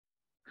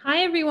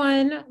Hi,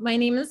 everyone. My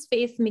name is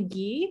Faith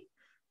McGee,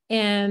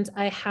 and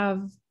I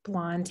have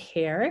blonde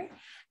hair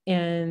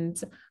and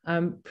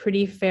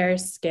pretty fair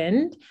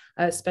skinned,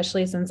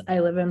 especially since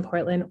I live in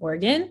Portland,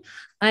 Oregon.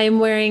 I'm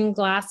wearing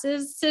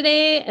glasses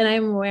today, and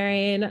I'm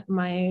wearing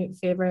my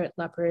favorite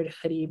leopard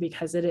hoodie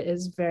because it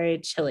is very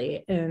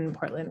chilly in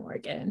Portland,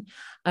 Oregon.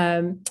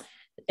 Um,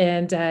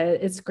 and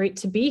it's great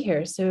to be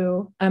here.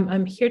 So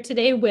I'm here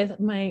today with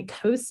my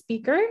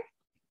co-speaker.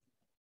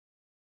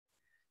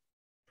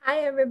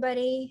 Hi,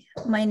 everybody.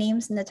 My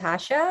name's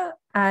Natasha.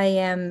 I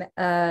am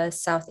a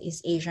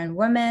Southeast Asian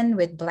woman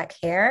with black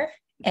hair,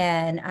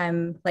 and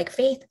I'm like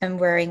Faith. I'm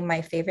wearing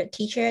my favorite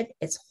t-shirt.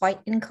 It's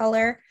white in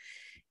color,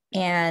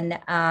 and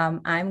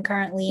I'm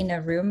currently in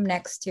a room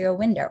next to a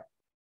window.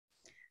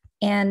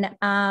 And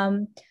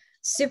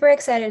super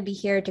excited to be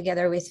here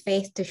together with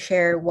Faith to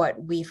share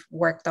what we've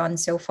worked on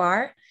so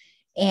far.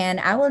 And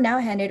I will now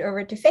hand it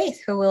over to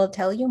Faith, who will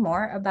tell you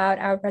more about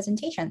our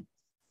presentation.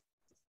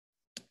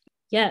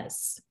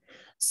 Yes.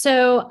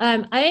 So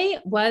I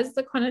was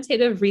the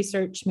quantitative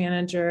research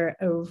manager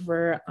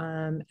over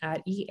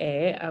at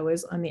EA. I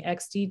was on the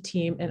XD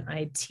team in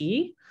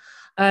IT.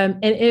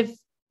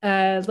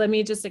 Let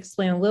me just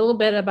explain a little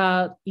bit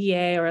about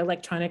EA or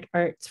Electronic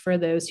Arts for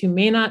those who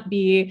may not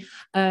be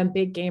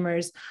big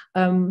gamers.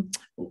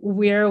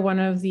 We're one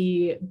of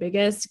the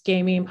biggest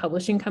gaming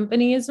publishing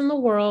companies in the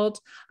world.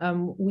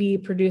 We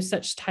produce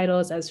such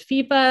titles as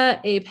FIFA,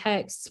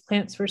 Apex,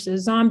 Plants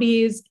vs.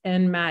 Zombies,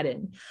 and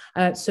Madden.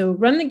 So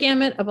run the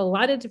gamut of a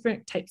lot of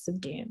different types of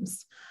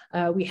games.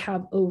 We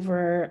have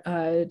over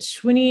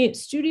 20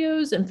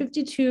 studios and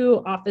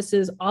 52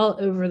 offices all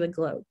over the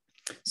globe.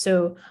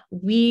 So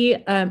we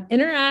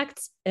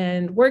interact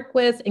and work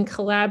with and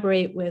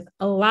collaborate with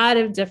a lot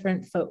of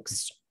different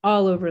folks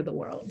all over the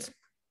world.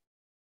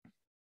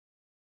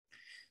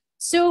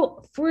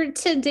 So for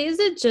today's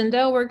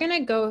agenda, we're going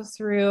to go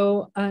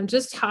through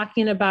just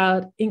talking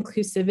about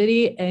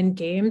inclusivity in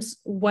games.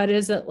 What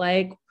is it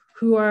like?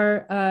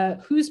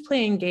 Who's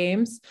playing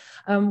games?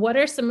 What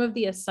are some of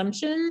the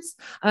assumptions?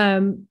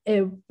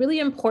 Really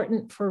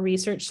important for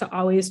research to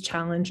always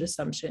challenge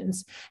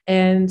assumptions.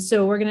 And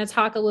so we're going to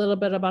talk a little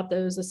bit about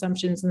those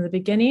assumptions in the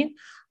beginning.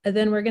 And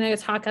then we're going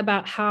to talk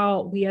about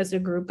how we as a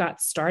group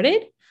got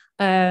started.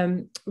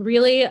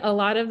 Really, a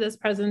lot of this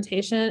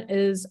presentation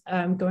is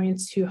going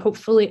to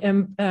hopefully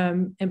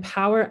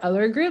empower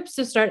other groups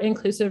to start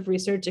inclusive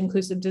research,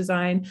 inclusive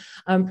design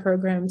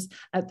programs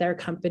at their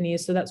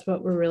companies. So that's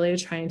what we're really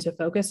trying to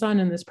focus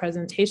on in this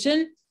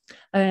presentation.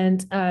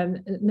 And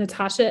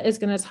Natasha is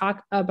going to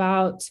talk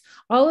about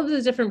all of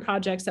the different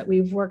projects that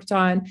we've worked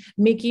on,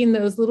 making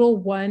those little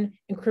one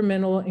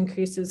incremental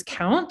increases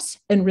count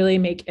and really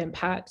make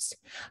impacts.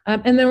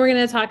 And then we're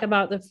going to talk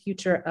about the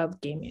future of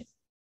gaming.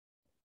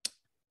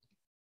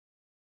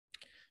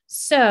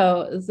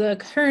 So the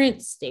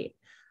current state,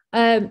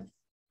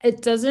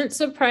 it doesn't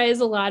surprise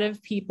a lot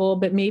of people,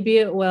 but maybe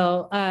it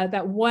will,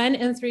 that 1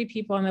 in 3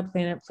 people on the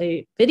planet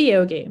play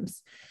video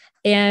games.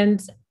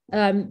 And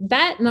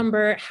that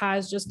number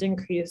has just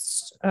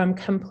increased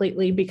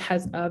completely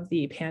because of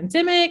the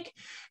pandemic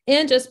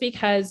and just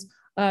because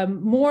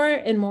more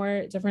and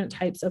more different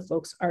types of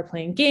folks are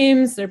playing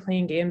games. They're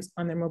playing games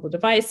on their mobile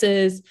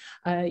devices.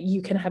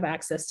 You can have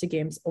access to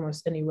games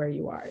almost anywhere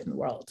you are in the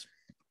world.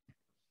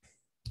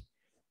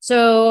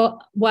 So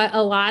what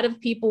a lot of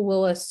people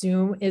will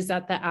assume is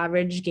that the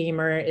average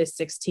gamer is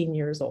 16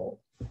 years old,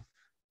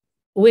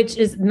 which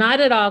is not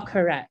at all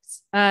correct.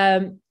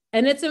 And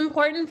it's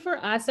important for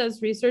us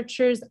as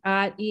researchers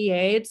at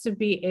EA to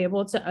be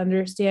able to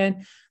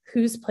understand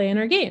who's playing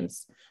our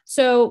games.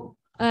 So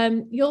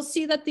you'll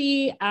see that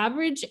the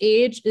average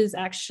age is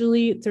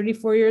actually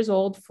 34 years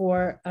old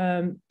for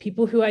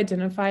people who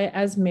identify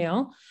as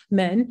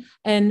men,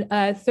 and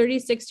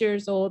 36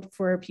 years old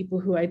for people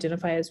who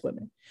identify as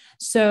women.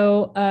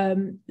 So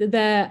the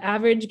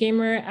average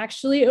gamer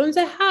actually owns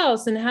a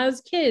house and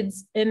has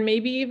kids and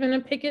maybe even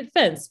a picket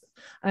fence.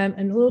 I'm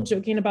a little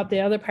joking about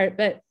the other part,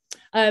 but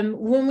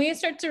when we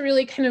start to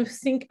really kind of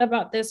think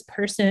about this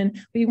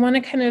person, we want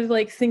to kind of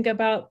like think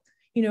about,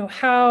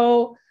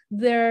 how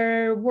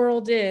their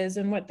world is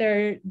and what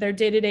their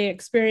day-to-day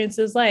experience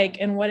is like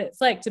and what it's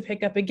like to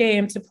pick up a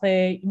game to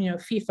play,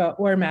 FIFA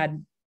or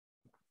Madden.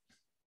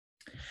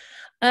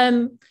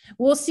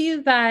 We'll see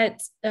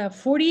that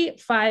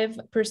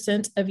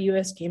 45% of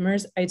US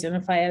gamers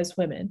identify as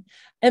women,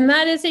 and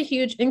that is a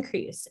huge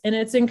increase, and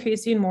it's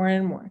increasing more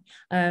and more.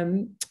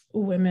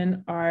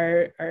 Women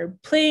are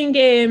playing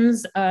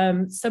games.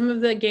 Some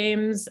of the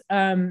games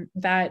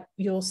that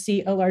you'll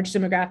see a large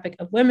demographic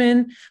of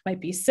women might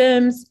be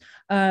Sims.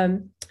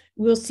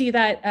 We'll see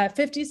that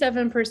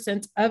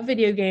 57% of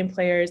video game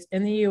players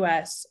in the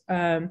US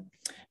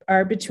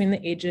are between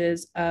the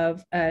ages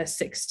of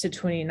 6 to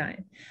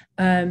 29.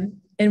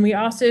 And we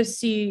also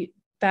see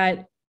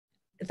that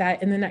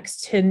in the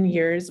next 10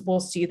 years, we'll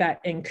see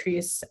that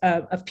increase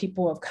of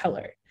people of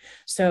color.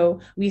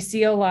 So we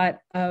see a lot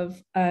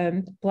of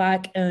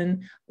Black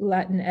and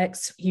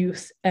Latinx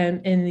youth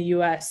in the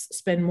US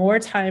spend more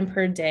time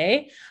per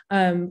day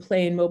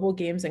playing mobile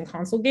games and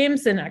console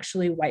games than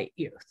actually white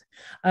youth,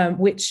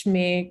 which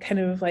may kind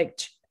of like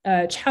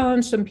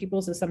challenge some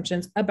people's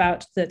assumptions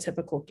about the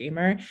typical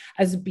gamer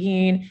as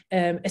being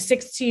a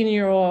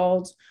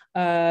 16-year-old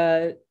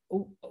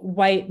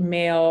white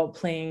male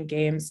playing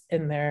games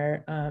in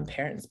their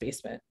parents'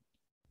 basement.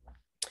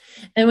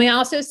 And we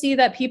also see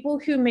that people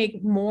who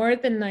make more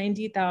than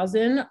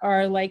 90,000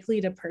 are likely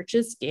to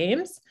purchase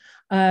games,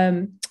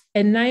 and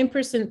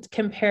 9%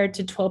 compared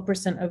to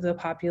 12% of the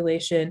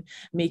population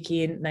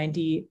making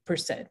 90%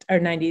 or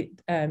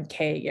 90K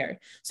a year.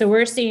 So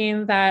we're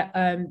seeing that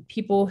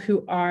people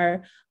who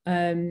are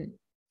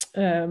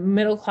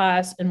middle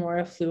class and more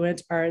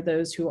affluent are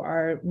those who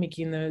are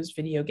making those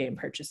video game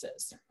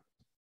purchases.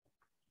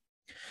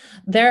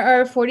 There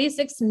are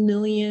 46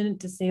 million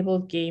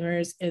disabled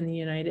gamers in the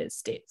United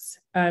States,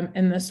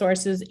 and the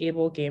source is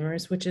Able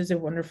Gamers, which is a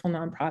wonderful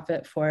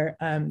nonprofit for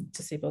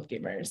disabled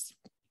gamers.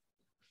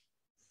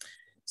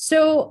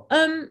 So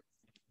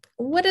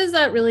what does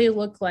that really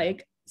look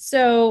like?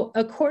 So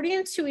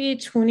according to a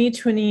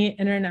 2020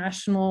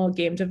 International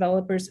Game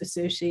Developers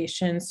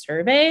Association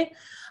survey,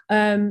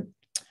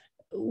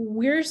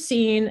 we're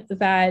seeing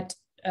that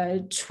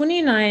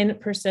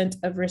 29%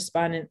 of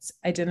respondents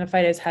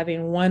identified as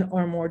having one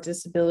or more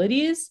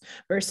disabilities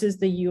versus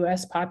the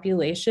US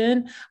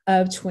population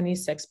of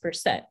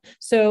 26%.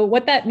 So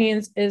what that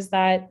means is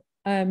that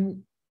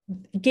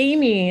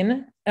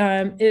gaming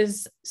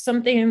is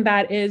something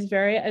that is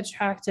very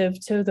attractive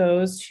to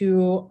those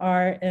who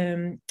are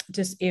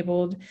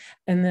disabled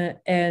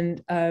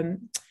and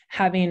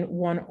having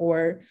one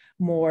or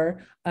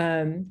more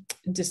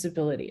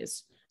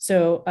disabilities.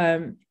 So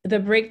the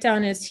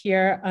breakdown is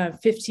here,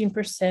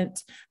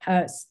 15%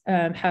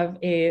 have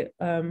a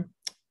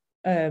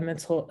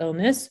mental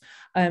illness,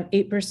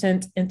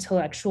 8%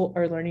 intellectual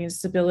or learning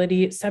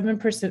disability,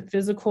 7%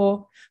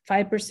 physical,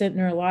 5%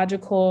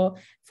 neurological,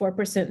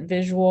 4%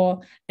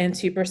 visual, and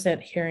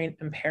 2% hearing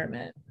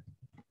impairment.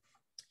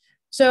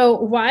 So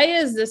why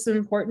is this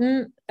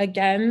important?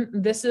 Again,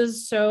 this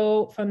is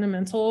so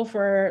fundamental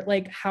for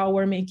like how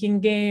we're making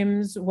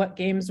games, what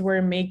games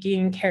we're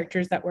making,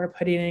 characters that we're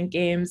putting in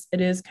games.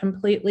 It is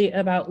completely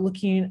about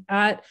looking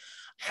at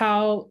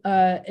how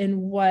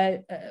and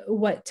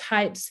what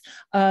types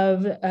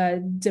of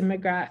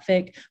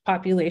demographic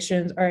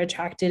populations are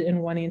attracted in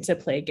wanting to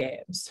play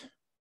games.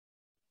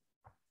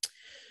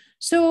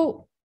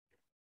 So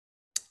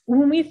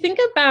when we think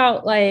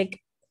about like,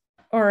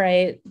 all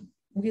right,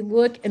 we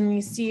look and we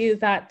see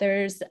that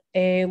there's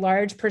a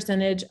large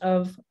percentage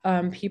of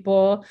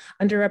people,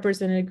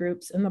 underrepresented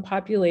groups in the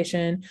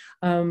population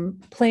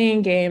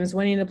playing games,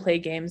 wanting to play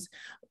games.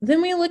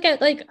 Then we look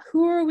at like,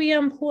 who are we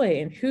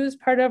employing? Who's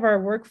part of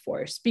our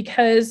workforce?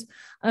 Because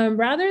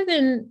rather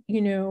than,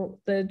 you know,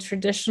 the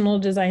traditional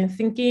design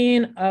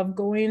thinking of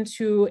going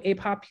to a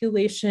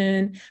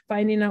population,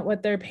 finding out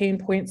what their pain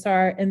points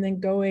are, and then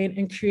going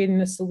and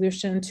creating a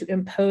solution to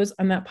impose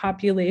on that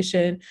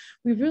population,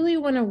 we really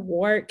want to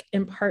work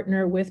and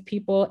partner with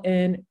people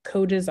in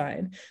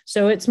co-design.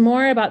 So it's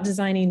more about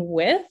designing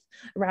with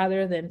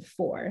rather than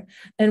for.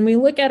 And we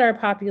look at our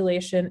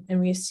population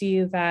and we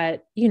see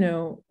that, you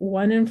know,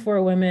 1 in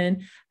 4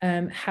 women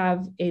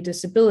have a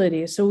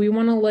disability. So we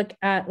want to look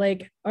at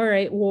like, all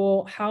right,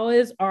 well, how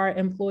is our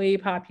employee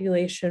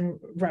population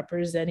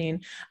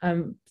representing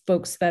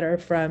folks that are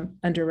from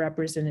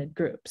underrepresented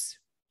groups?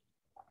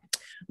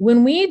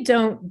 When we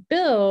don't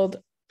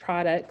build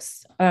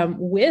products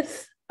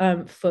with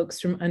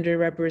folks from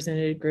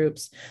underrepresented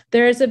groups,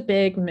 there is a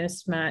big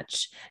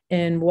mismatch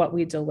in what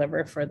we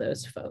deliver for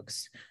those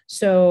folks.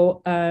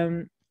 So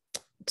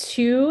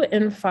 2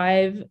 in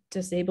 5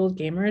 disabled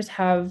gamers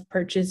have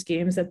purchased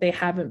games that they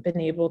haven't been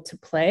able to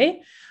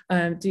play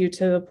due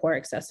to the poor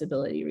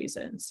accessibility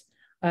reasons.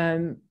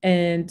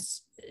 And,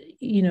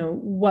 you know,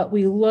 what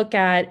we look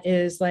at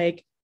is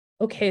like,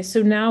 okay,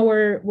 so now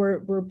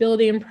we're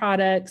building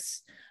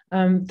products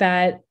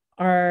that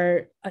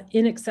are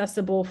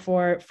inaccessible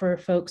for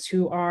folks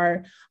who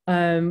are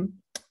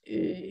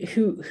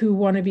who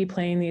want to be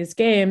playing these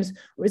games.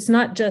 It's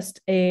not just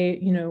a,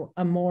 you know,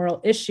 a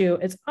moral issue,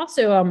 it's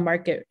also a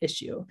market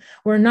issue.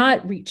 We're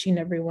not reaching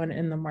everyone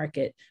in the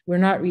market. We're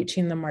not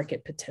reaching the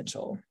market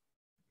potential.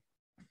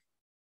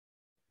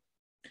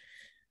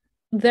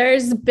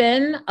 There's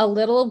been a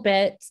little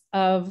bit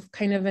of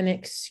kind of an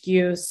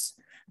excuse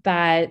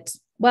that,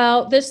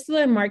 well,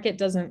 the market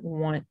doesn't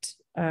want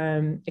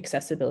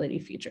accessibility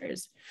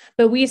features.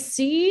 But we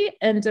see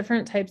in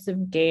different types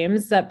of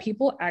games that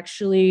people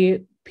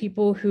actually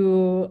people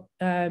who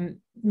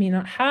may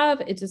not have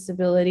a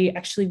disability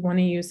actually want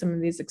to use some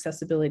of these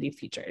accessibility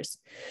features.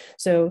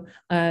 So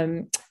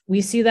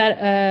we see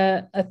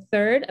that a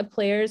third of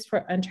players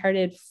for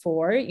Uncharted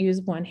 4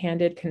 use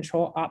one-handed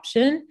control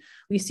option.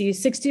 We see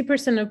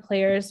 60% of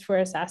players for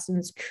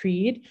Assassin's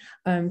Creed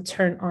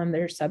turn on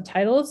their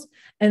subtitles.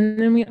 And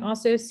then we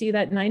also see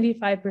that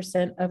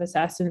 95% of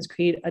Assassin's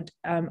Creed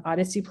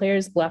Odyssey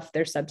players left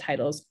their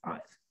subtitles on.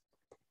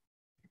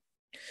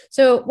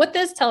 So what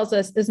this tells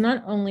us is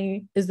not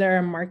only is there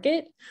a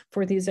market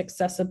for these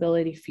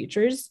accessibility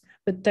features,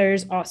 but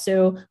there's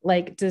also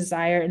like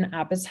desire and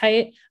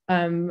appetite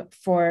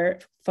for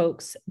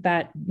folks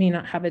that may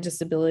not have a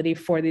disability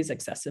for these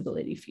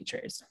accessibility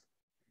features.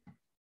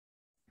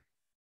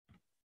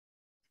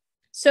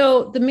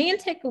 So the main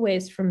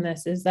takeaways from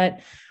this is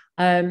that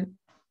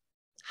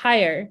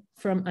hire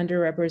from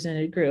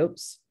underrepresented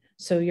groups.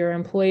 So your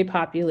employee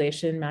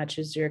population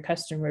matches your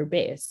customer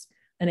base.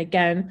 And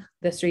again,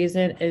 this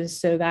reason is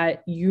so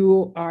that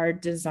you are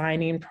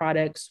designing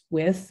products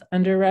with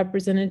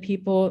underrepresented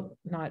people,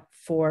 not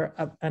for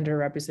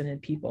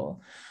underrepresented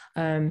people.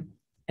 And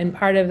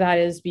part of that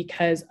is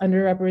because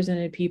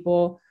underrepresented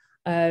people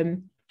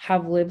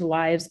have lived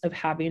lives of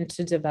having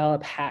to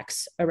develop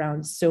hacks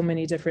around so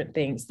many different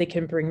things. They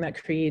can bring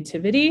that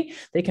creativity,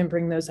 they can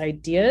bring those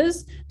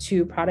ideas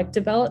to product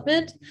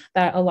development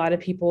that a lot of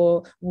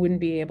people wouldn't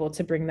be able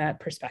to bring that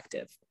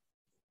perspective.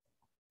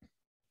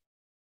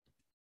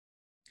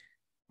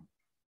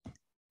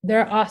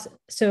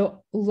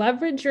 So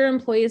leverage your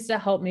employees to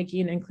help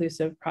making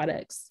inclusive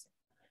products.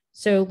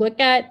 So look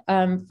at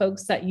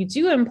folks that you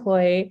do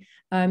employ.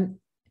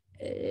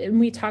 And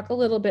we talk a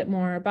little bit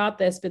more about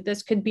this, but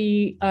this could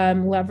be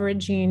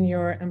leveraging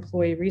your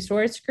employee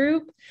resource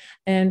group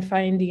and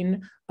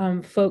finding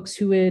folks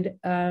who would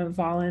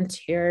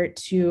volunteer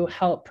to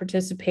help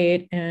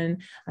participate in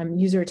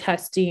user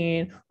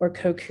testing or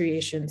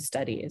co-creation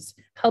studies,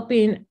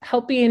 helping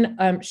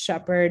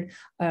shepherd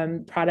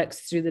products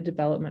through the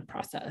development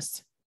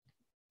process.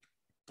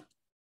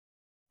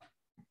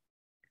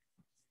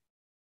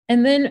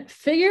 And then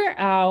figure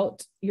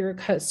out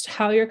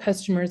how your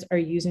customers are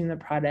using the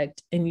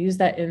product and use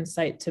that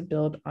insight to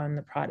build on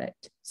the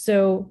product.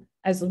 So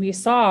as we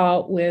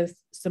saw with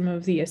some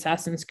of the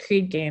Assassin's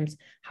Creed games,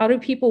 how do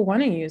people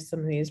want to use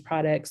some of these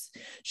products?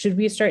 Should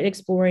we start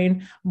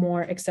exploring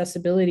more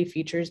accessibility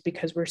features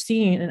because we're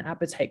seeing an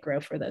appetite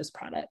grow for those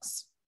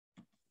products?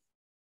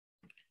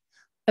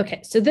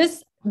 Okay, so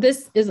this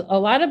is a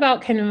lot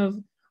about kind of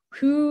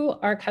who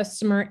our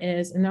customer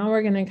is. And now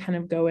we're going to kind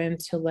of go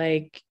into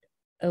like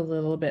a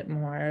little bit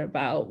more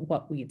about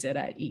what we did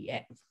at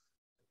EA.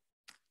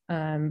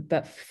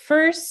 But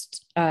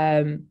first,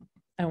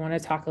 I want to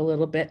talk a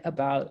little bit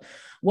about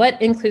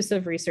what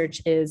inclusive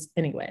research is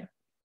anyway.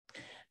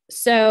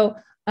 So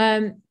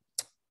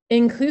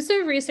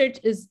inclusive research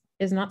is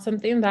not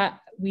something that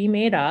we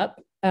made up.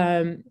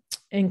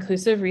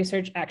 Inclusive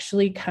research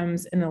actually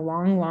comes in a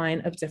long line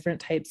of different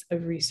types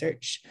of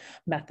research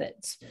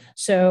methods.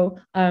 So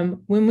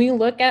when we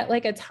look at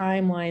like a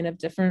timeline of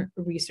different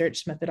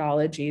research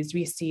methodologies,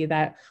 we see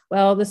that,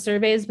 well, the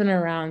survey has been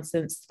around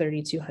since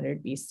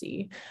 3200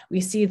 BC. We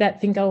see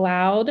that Think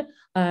Aloud,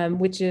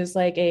 which is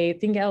like a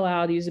Think Out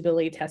Loud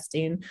usability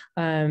testing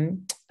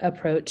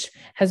approach,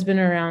 has been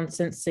around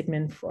since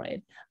Sigmund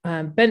Freud.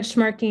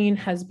 Benchmarking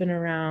has been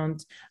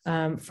around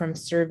from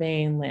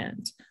Surveying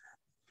Land.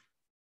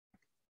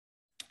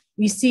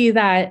 We see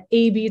that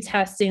A/B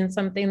testing,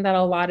 something that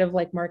a lot of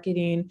like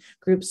marketing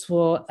groups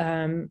will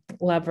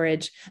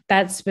leverage,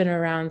 that's been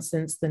around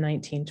since the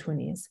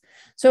 1920s.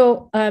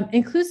 So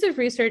inclusive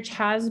research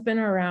has been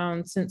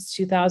around since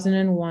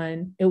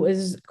 2001. It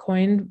was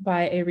coined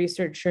by a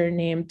researcher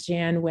named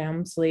Jan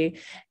Walmsley,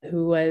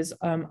 who was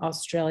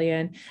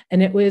Australian,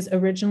 and it was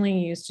originally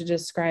used to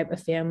describe a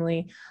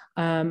family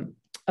of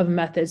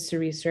methods to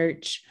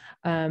research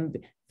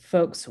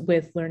folks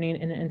with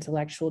learning and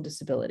intellectual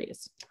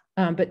disabilities.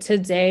 But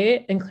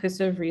today,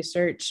 inclusive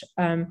research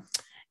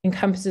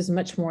encompasses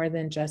much more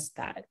than just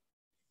that.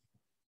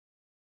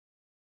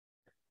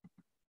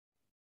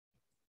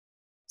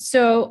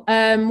 So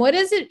what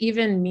does it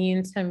even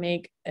mean to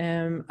make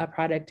a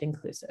product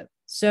inclusive?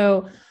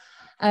 So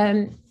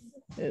I'm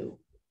going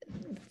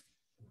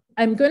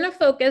to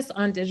focus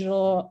on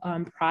digital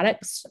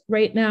products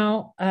right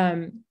now.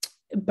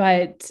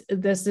 But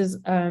this is,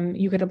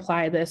 you could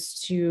apply this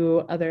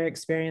to other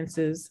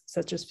experiences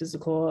such as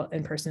physical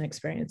in-person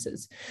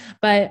experiences.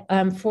 But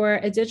for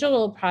a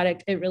digital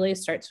product, it really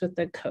starts with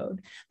the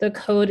code. The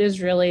code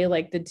is really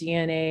like the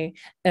DNA.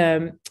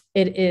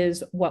 It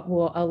is what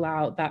will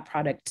allow that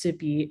product to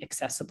be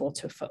accessible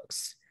to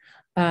folks.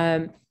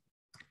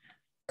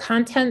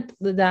 Content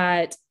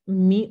that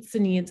meets the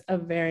needs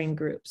of varying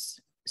groups.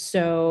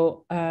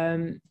 So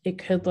it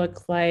could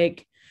look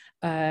like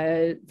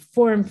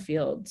form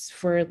fields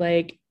for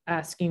like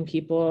asking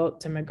people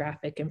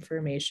demographic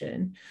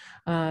information.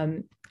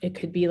 It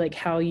could be like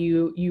how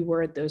you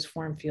word those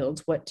form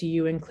fields. What do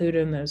you include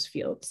in those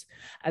fields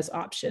as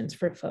options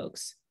for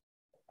folks?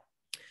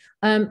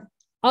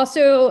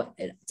 Also,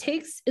 it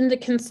takes into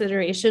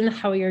consideration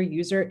how your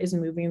user is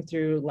moving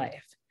through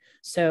life.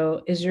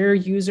 So is your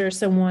user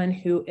someone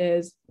who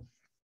is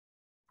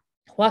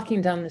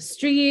walking down the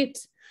street?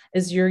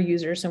 Is your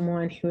user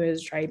someone who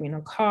is driving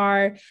a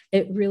car?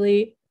 It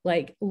really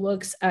like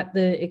looks at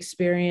the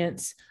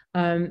experience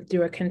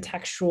through a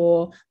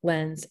contextual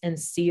lens and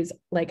sees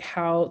like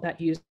how that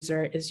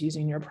user is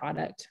using your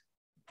product.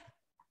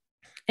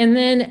 And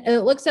then it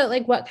looks at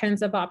like what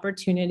kinds of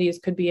opportunities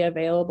could be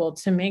available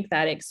to make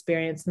that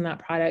experience and that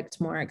product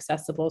more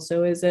accessible.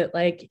 So is it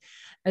like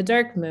a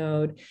dark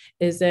mode?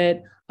 Is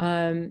it,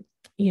 having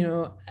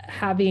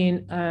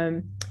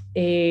an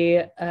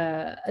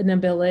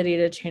ability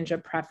to change a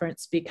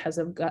preference because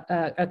of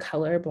a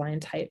color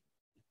blind type?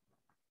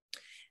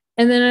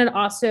 And then it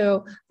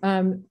also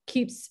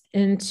keeps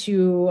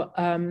into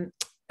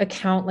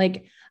account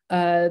like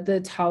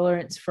the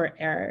tolerance for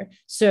error.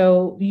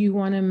 So you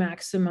want to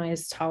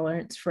maximize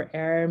tolerance for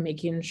error,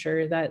 making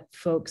sure that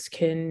folks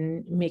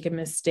can make a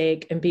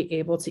mistake and be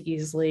able to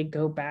easily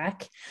go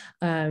back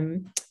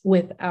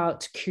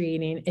without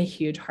creating a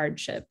huge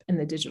hardship in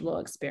the digital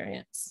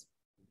experience.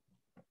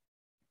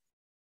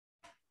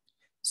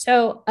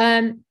 So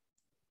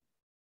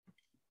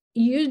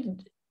you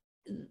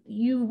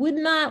would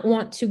not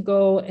want to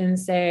go and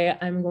say,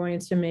 I'm going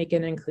to make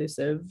an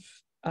inclusive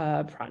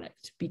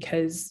product,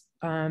 because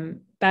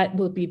that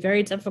will be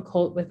very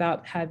difficult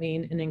without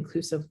having an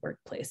inclusive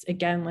workplace.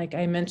 Again, like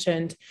I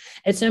mentioned,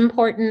 it's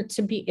important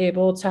to be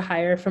able to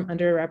hire from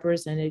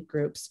underrepresented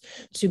groups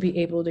to be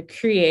able to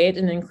create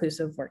an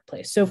inclusive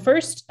workplace. So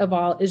first of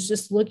all is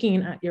just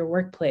looking at your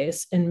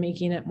workplace and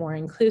making it more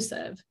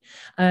inclusive.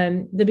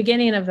 The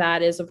beginning of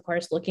that is, of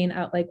course, looking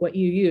at like what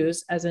you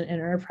use as an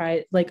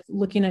enterprise, like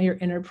looking at your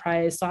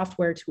enterprise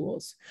software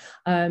tools.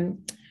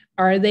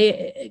 Are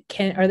they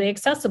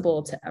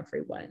accessible to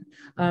everyone?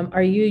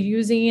 Are you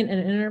using an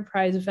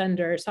enterprise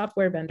vendor,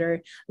 software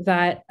vendor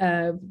that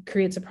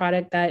creates a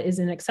product that is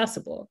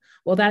inaccessible?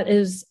 Well, that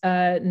is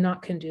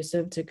not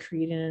conducive to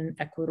creating an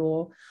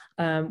equitable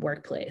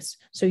workplace.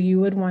 So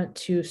you would want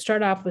to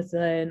start off with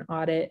an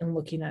audit and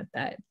looking at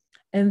that.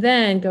 And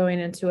then going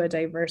into a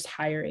diverse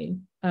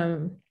hiring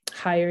from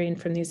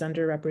these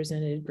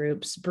underrepresented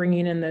groups,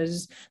 bringing in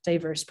those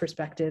diverse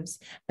perspectives,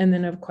 and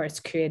then of course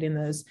creating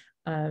those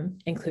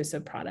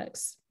inclusive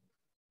products.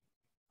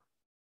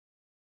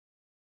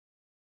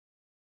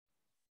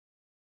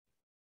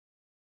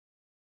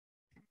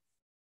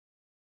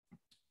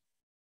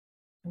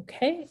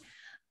 Okay,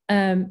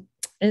 and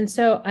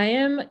so I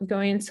am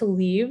going to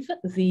leave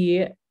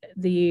the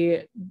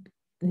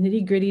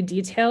nitty-gritty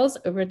details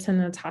over to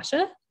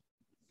Natasha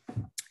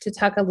to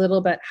talk a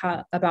little bit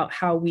about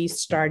how we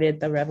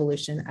started the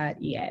revolution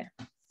at EA.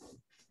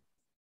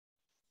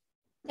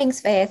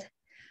 Thanks, Faith.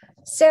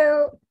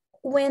 So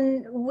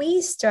when we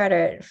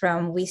started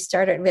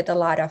with a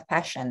lot of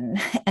passion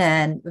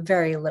and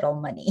very little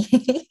money,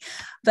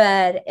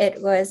 but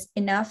it was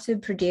enough to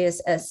produce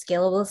a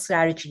scalable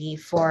strategy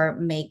for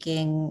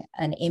making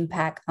an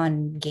impact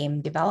on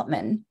game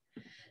development.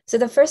 So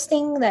the first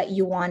thing that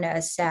you want to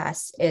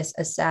assess is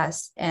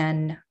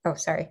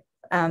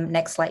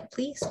next slide,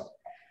 please.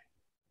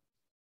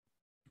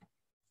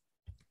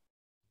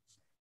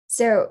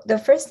 So the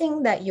first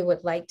thing that you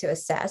would like to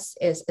assess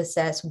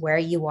where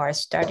you are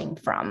starting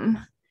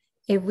from.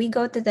 If we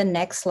go to the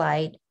next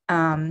slide,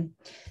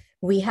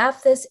 we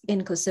have this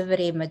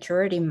inclusivity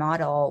maturity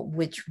model,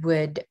 which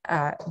would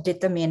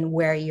determine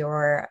where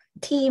your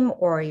team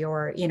or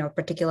your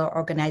particular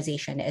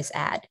organization is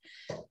at.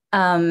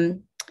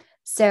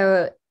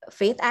 So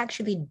Faith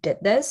actually did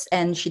this,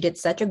 and she did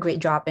such a great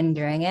job in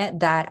doing it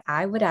that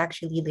I would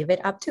actually leave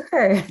it up to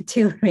her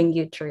to bring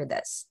you through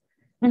this.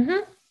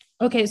 Mm-hmm.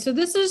 Okay, so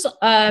this is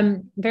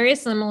very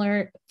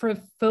similar for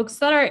folks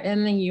that are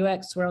in the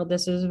UX world.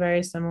 This is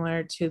very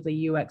similar to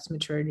the UX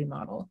maturity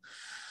model,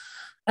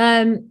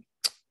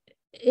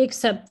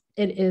 except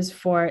it is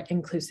for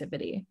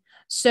inclusivity.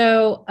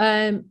 So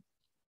at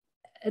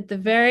the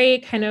very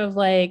kind of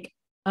like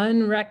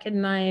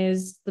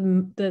unrecognized,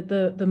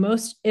 the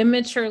most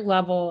immature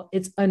level,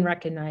 it's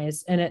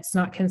unrecognized and it's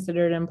not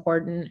considered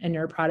important in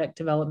your product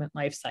development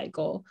life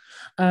cycle.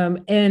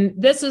 And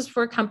this is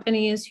for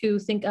companies who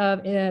think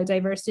of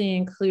diversity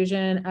and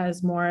inclusion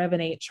as more of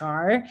an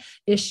HR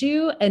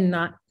issue and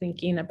not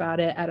thinking about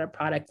it at a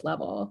product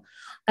level.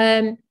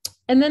 And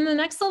then the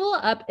next level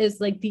up is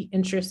like the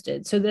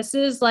interested. So this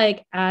is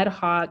like ad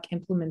hoc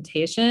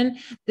implementation.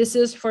 This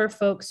is for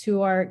folks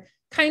who are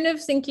kind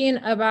of thinking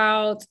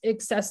about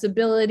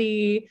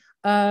accessibility,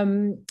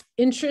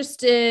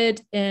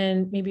 interested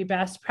in maybe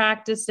best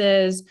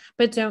practices,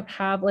 but don't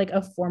have like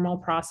a formal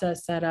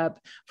process set up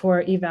for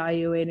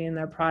evaluating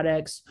their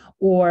products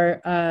or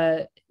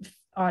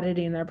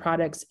auditing their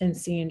products and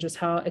seeing just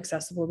how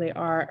accessible they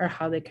are or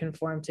how they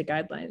conform to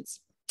guidelines.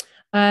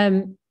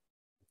 Then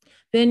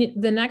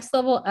the next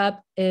level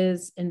up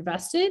is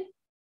invested.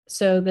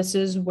 So this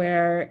is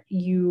where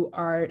you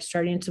are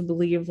starting to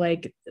believe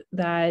like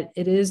that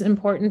it is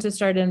important to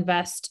start to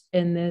invest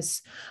in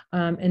this,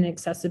 in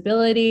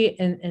accessibility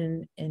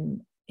and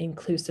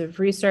inclusive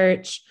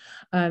research.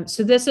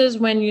 So this is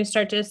when you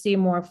start to see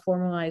more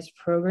formalized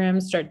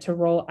programs start to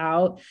roll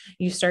out.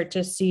 You start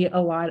to see a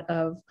lot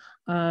of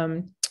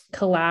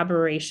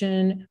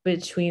collaboration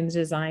between the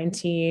design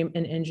team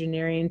and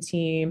engineering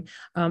team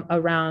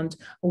around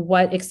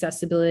what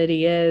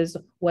accessibility is,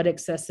 what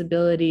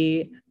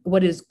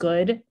is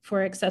good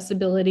for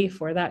accessibility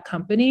for that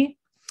company.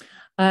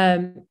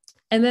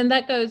 And then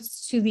that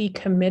goes to the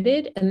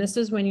committed. And this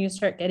is when you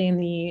start getting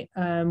the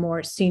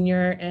more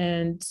senior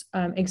and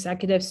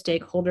executive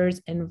stakeholders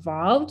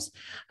involved.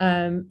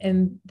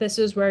 And this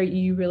is where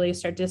you really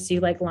start to see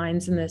like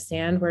lines in the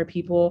sand where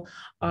people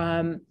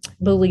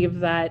believe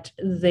that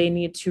they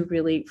need to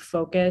really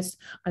focus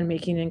on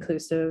making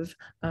inclusive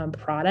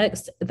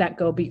products that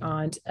go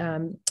beyond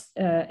an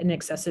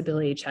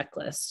accessibility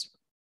checklist.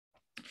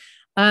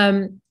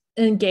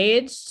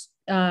 Engaged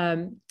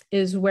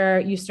is where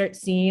you start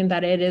seeing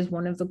that it is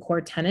one of the core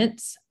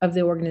tenets of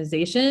the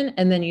organization.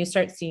 And then you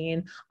start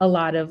seeing a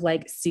lot of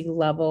like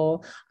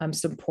C-level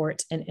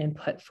support and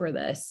input for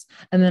this.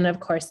 And then of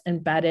course,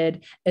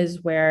 embedded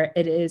is where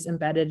it is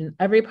embedded in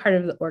every part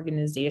of the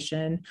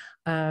organization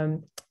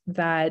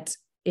that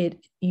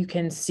you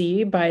can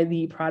see by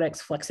the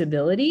product's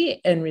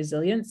flexibility and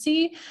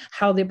resiliency,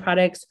 how the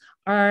products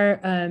are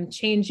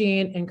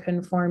changing and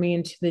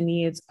conforming to the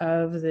needs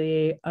of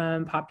the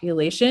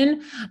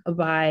population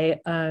by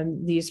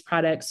these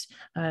products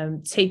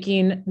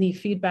taking the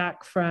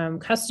feedback from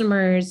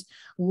customers,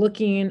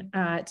 looking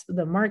at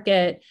the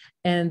market,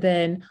 and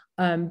then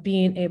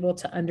being able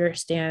to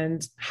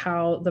understand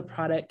how the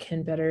product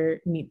can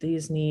better meet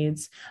these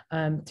needs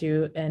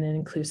through an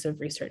inclusive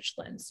research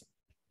lens.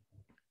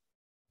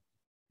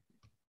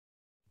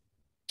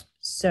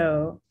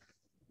 So,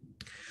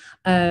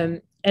 I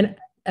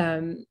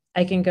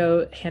can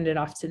go hand it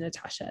off to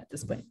Natasha at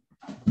this point.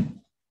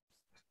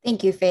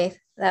 Thank you, Faith.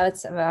 That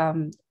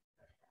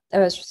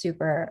was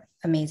super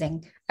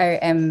amazing. I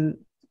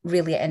am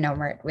really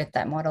enamored with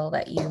that model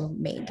that you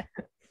made.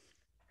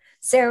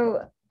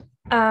 So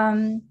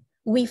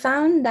we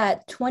found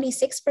that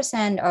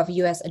 26% of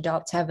US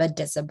adults have a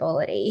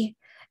disability.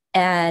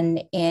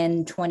 And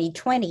in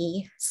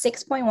 2020,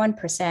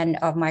 6.1%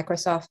 of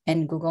Microsoft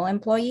and Google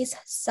employees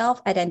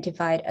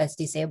self-identified as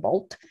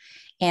disabled,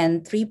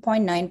 and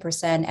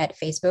 3.9% at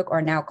Facebook,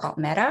 or now called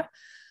Meta,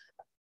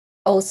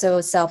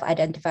 also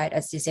self-identified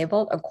as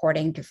disabled,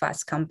 according to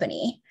Fast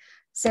Company.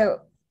 So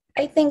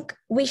I think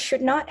we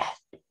should not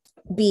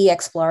be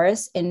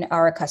explorers in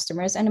our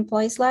customers' and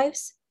employees'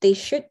 lives. They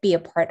should be a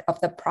part of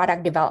the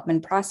product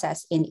development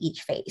process in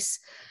each phase.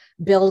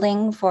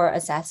 Building for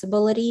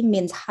accessibility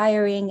means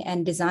hiring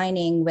and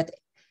designing with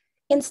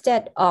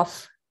instead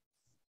of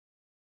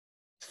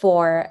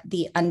for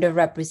the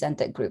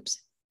underrepresented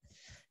groups.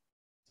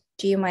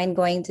 Do you mind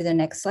going to the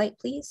next slide,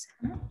 please?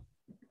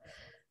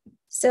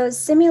 So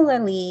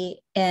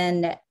similarly,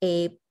 in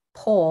a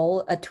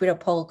poll, a Twitter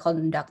poll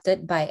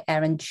conducted by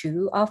Aaron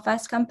Chu of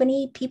Fast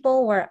Company,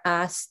 people were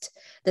asked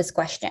this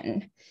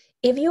question: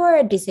 if you are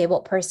a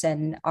disabled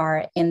person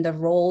or in the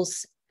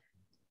roles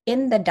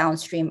in the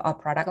downstream of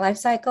product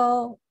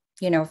lifecycle,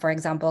 for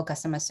example,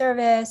 customer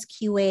service,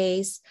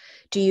 QAs,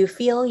 do you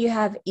feel you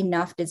have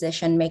enough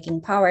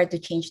decision-making power to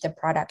change the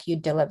product you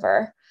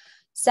deliver?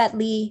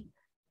 Sadly,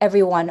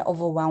 everyone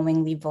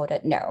overwhelmingly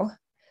voted no.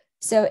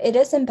 So it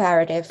is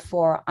imperative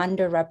for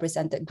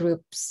underrepresented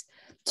groups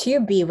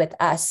to be with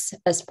us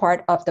as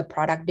part of the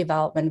product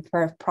development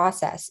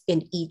process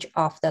in each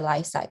of the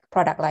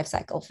product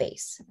lifecycle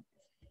phase.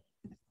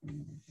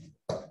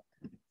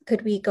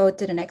 Could we go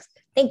to the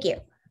next? Thank you.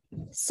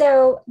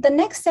 So the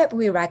next step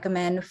we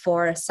recommend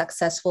for a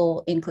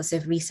successful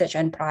inclusive research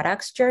and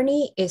products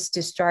journey is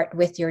to start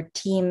with your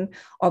team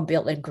or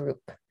build a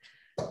group.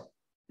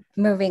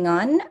 Moving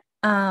on.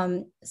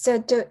 So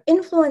to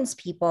influence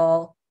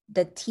people,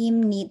 the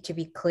team need to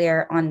be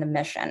clear on the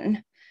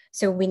mission.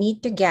 So we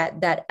need to get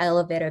that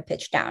elevator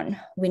pitch down.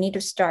 We need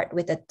to start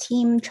with a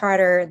team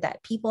charter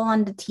that people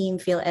on the team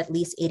feel at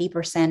least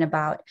 80%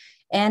 about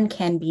and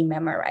can be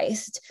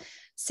memorized.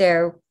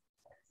 So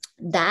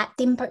that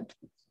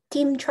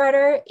team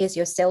charter is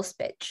your sales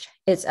pitch.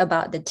 It's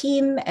about the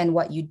team and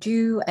what you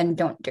do and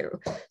don't do.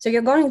 So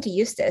you're going to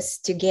use this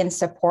to gain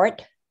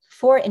support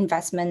for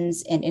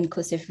investments in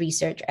inclusive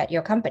research at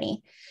your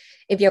company.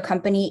 If your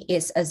company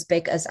is as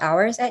big as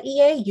ours at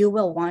EA, you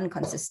will want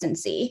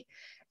consistency.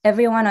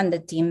 Everyone on the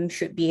team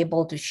should be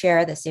able to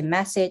share the same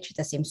message,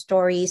 the same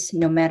stories,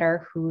 no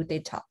matter who they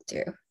talk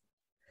to.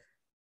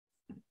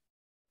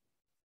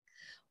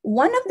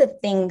 One of the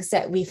things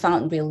that we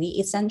found really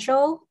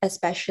essential,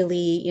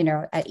 especially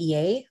at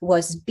EA,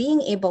 was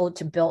being able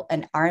to build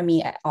an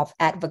army of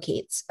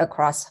advocates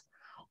across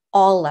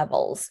all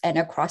levels and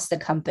across the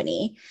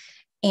company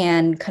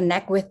and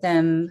connect with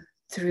them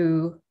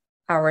through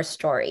our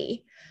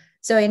story.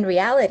 So in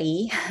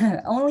reality,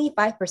 only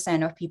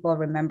 5% of people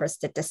remember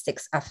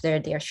statistics after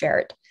they're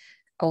shared.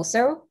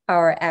 Also,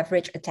 our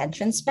average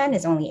attention span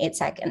is only 8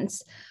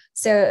 seconds.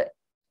 So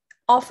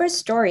offer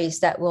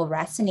stories that will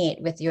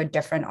resonate with your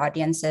different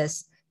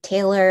audiences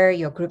tailor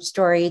your group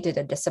story to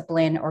the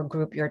discipline or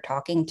group you're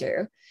talking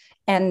to,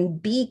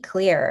 and be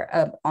clear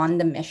on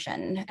the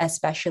mission,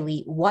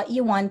 especially what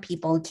you want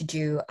people to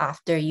do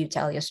after you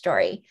tell your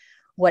story.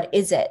 What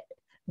is it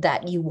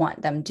that you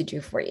want them to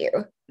do for you?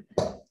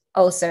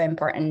 Also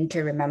important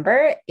to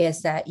remember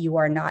is that you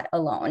are not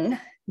alone.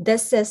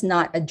 This is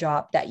not a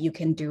job that you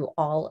can do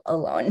all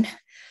alone.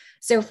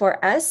 So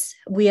for us,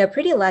 we are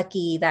pretty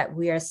lucky that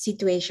we are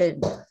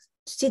situated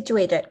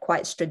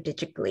quite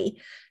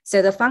strategically.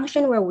 So the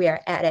function where we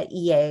are at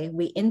EA,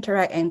 we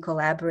interact and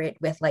collaborate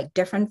with like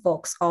different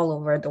folks all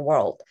over the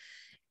world.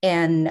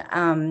 And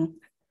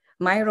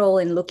my role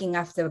in looking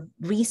after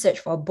research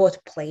for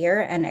both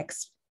player and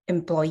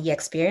employee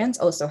experience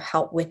also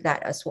help with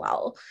that as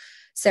well.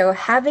 So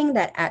having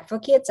that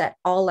advocates at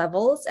all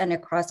levels and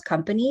across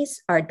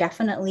companies are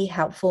definitely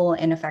helpful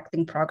in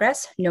affecting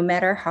progress, no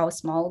matter how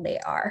small they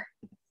are.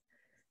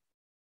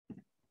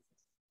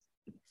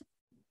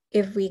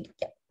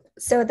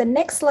 So the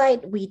next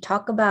slide, we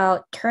talk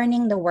about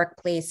turning the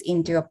workplace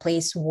into a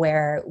place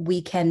where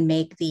we can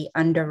make the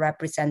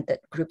underrepresented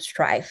groups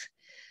thrive.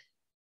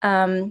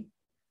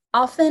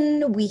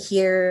 Often we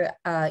hear,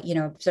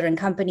 certain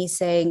companies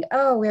saying,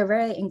 "Oh, we're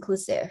very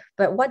inclusive,"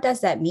 but what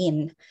does that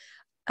mean?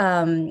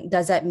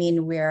 Does that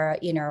mean we're,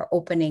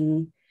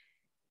 opening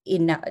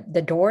in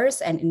the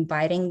doors and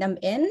inviting them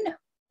in?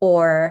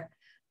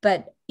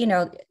 But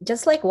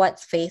just like what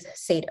Faith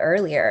said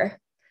earlier,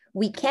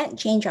 we can't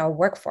change our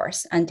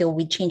workforce until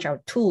we change our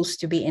tools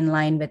to be in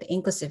line with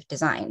inclusive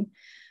design.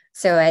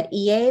 So at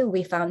EA,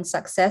 we found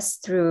success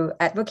through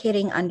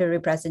advocating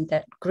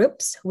underrepresented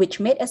groups, which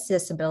made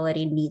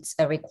accessibility needs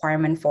a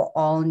requirement for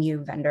all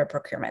new vendor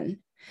procurement.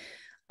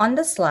 On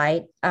the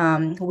slide,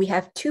 we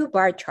have two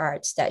bar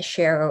charts that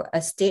show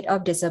a state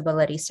of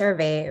disability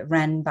survey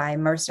run by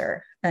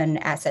Mercer, an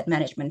asset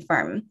management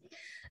firm.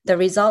 The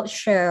results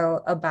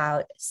show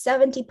about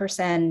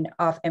 70%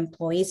 of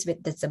employees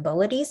with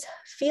disabilities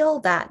feel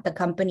that the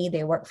company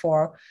they work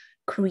for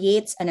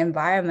creates an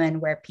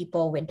environment where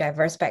people with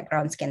diverse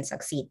backgrounds can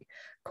succeed,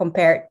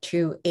 compared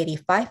to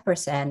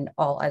 85%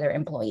 all other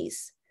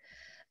employees.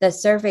 The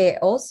survey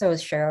also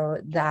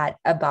showed that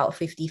about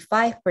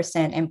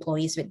 55%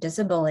 employees with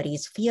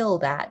disabilities feel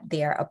that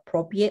they are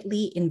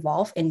appropriately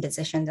involved in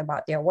decisions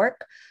about their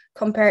work,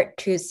 compared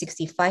to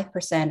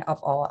 65%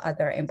 of all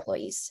other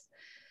employees.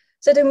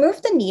 So to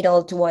move the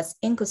needle towards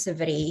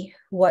inclusivity,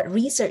 what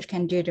research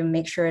can do to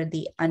make sure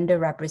the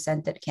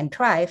underrepresented can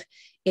thrive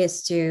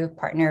is to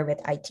partner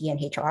with IT and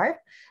HR,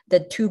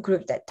 the two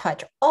groups that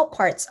touch all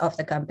parts of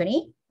the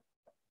company.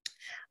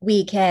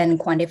 We can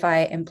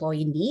quantify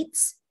employee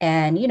needs,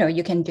 and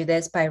you can do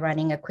this by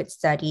running a quick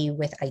study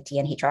with IT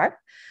and HR.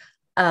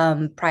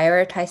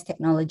 Prioritize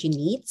technology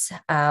needs.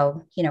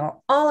 All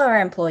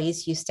our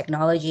employees use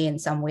technology in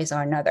some ways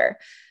or another.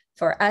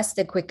 For us,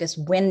 the quickest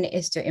win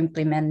is to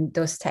implement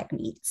those tech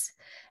needs.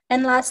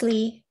 And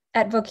lastly,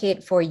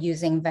 advocate for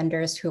using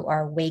vendors who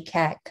are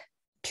WCAG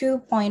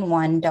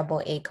 2.1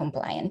 AA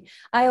compliant.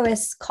 I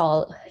always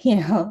call,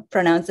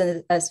 pronounce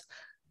it as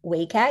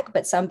WCAG,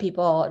 but some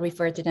people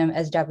refer to them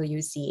as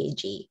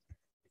WCAG.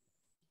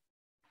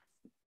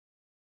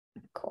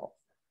 Cool.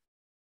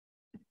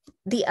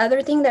 The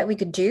other thing that we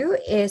could do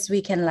is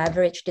we can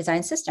leverage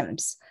design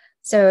systems.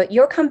 So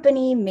your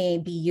company may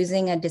be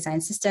using a design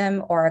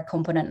system or a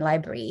component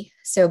library.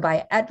 So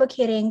by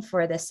advocating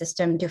for the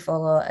system to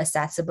follow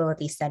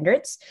accessibility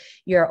standards,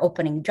 you're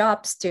opening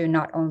jobs to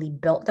not only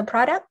build the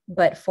product,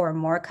 but for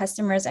more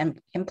customers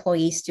and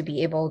employees to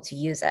be able to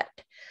use it.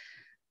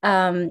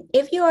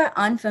 If you are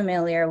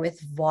unfamiliar with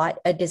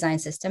what a design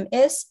system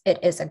is, it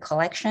is a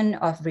collection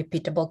of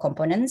repeatable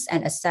components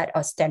and a set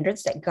of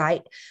standards that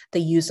guide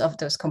the use of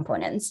those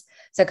components.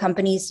 So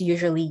companies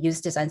usually use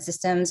design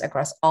systems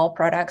across all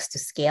products to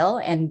scale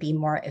and be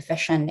more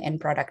efficient in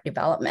product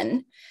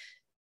development.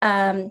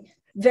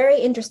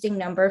 Very interesting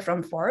number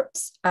from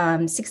Forbes,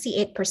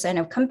 68%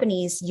 of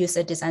companies use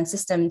a design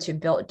system to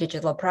build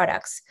digital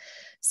products.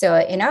 So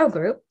in our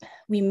group,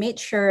 we made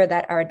sure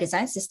that our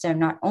design system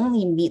not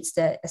only meets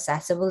the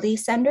accessibility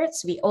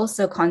standards, we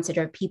also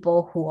consider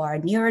people who are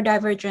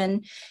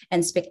neurodivergent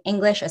and speak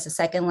English as a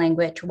second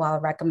language while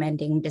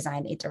recommending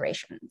design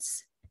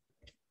iterations.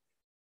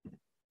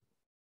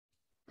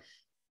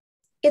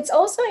 It's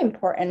also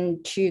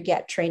important to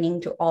get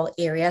training to all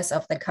areas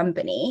of the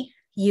company.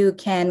 You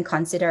can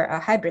consider a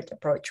hybrid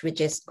approach, which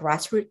is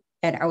grassroots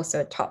and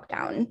also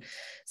top-down.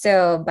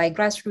 So by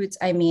grassroots,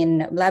 I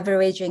mean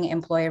leveraging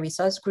employee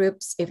resource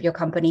groups, if your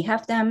company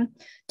have them,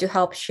 to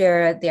help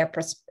share their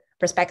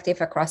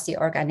perspective across the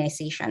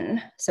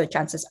organization. So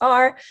chances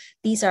are,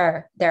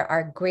 there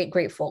are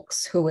great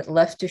folks who would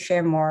love to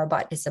share more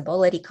about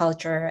disability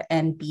culture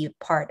and be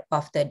part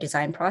of the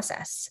design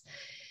process.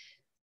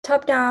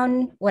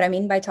 Top-down, what I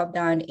mean by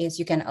top-down is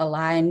you can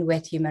align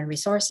with human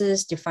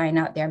resources to find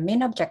out their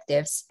main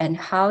objectives and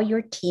how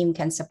your team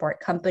can support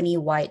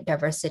company-wide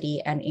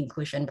diversity and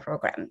inclusion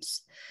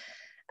programs.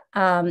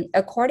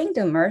 According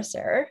to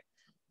Mercer,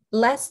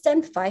 less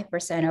than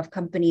 5% of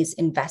companies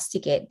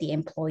investigate the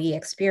employee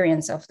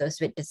experience of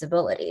those with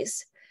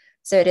disabilities.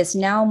 So it is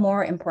now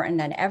more important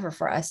than ever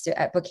for us to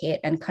advocate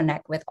and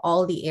connect with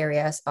all the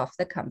areas of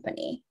the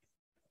company.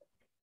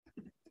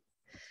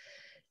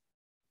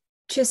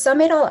 To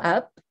sum it all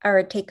up,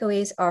 our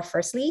takeaways are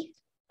firstly,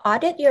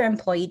 audit your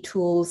employee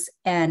tools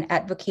and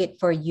advocate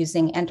for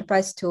using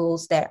enterprise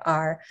tools that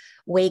are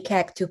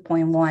WCAG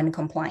 2.1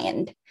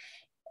 compliant,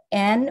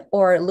 and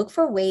or look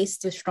for ways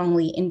to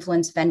strongly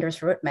influence vendors'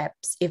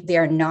 roadmaps if they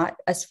are not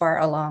as far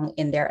along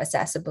in their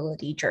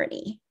accessibility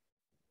journey.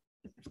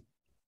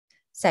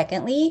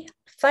 Secondly,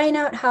 find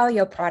out how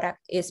your product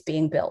is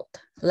being built.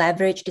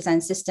 Leverage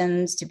design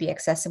systems to be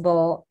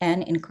accessible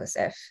and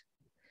inclusive.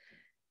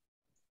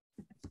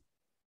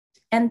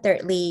 And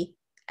thirdly,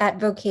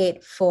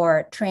 advocate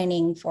for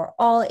training for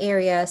all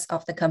areas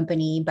of the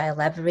company by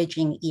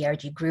leveraging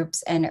ERG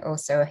groups and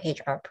also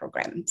HR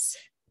programs.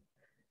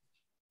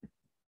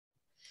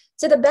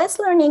 So the best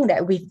learning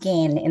that we've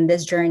gained in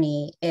this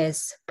journey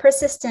is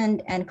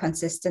persistent and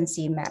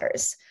consistency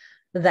matters.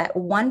 That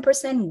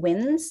 1%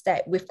 wins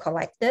that we've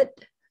collected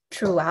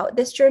throughout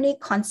this journey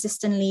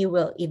consistently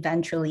will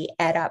eventually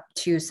add up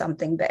to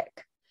something big.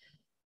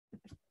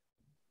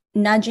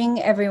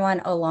 Nudging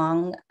everyone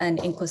along an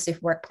inclusive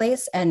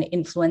workplace and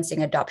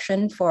influencing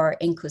adoption for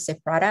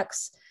inclusive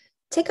products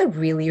take a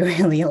really,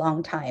 really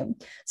long time.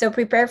 So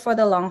prepare for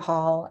the long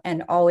haul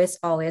and always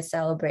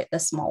celebrate the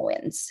small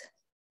wins.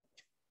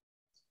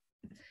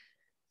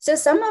 So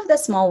some of the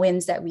small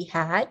wins that we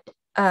had,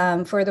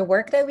 for the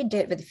work that we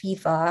did with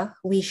FIFA,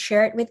 we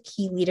shared with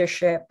key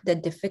leadership the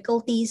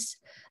difficulties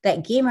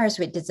that gamers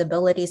with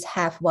disabilities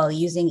have while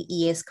using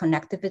EA's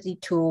connectivity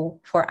tool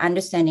for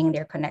understanding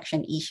their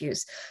connection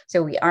issues.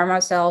 So we arm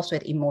ourselves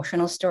with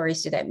emotional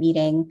stories to that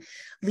meeting.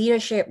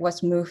 Leadership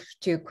was moved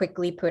to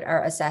quickly put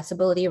our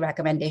accessibility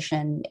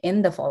recommendation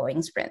in the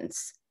following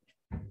sprints.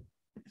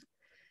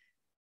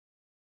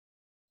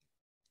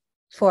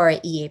 For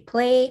EA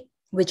Play,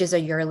 which is a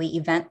yearly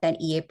event that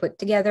EA put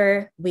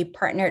together, we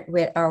partnered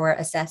with our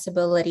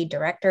accessibility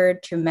director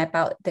to map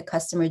out the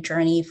customer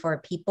journey for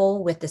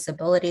people with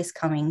disabilities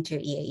coming to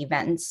EA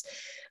events.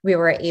 We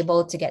were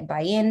able to get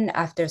buy-in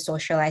after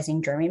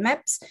socializing journey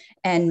maps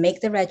and make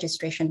the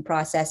registration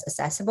process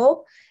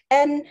accessible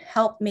and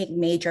help make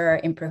major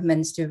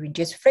improvements to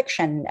reduce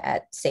friction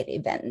at said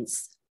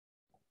events.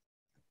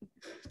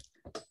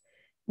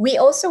 We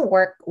also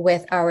work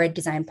with our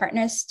design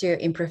partners to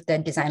improve the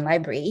design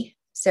library.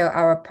 So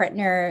our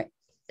partners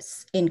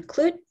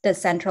include the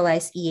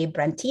centralized EA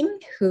brand team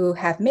who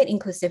have made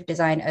inclusive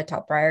design a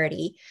top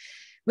priority.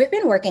 We've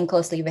been working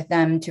closely with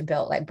them to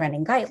build like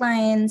branding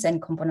guidelines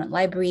and component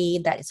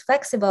library that is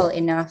flexible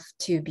enough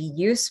to be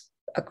used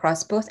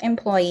across both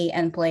employee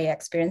and player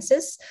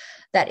experiences,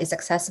 that is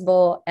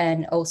accessible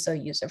and also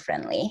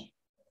user-friendly.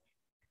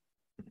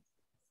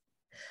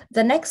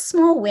 The next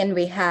small win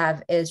we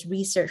have is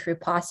research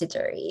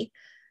repository.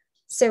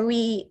 So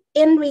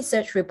in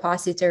research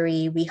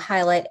repository, we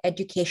highlight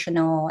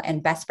educational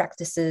and best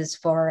practices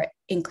for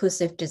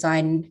inclusive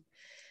design.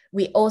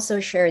 We also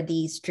share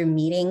these through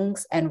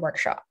meetings and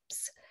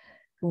workshops.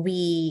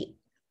 We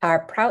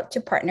are proud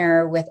to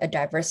partner with a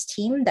diverse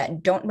team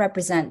that don't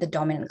represent the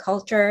dominant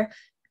culture,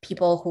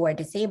 people who are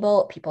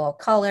disabled, people of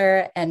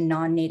color, and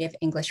non-native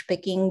English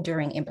speaking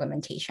during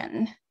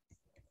implementation.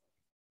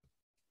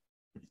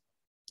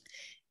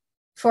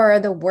 For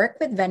the work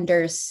with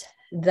vendors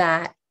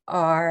that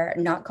are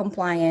not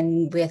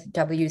compliant with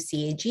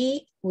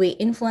WCAG, we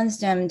influence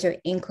them to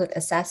include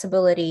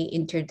accessibility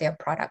into their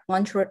product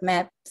launch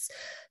roadmaps.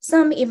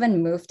 Some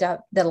even moved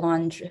up the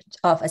launch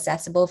of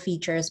accessible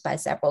features by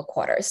several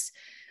quarters.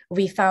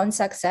 We found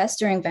success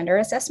during vendor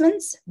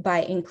assessments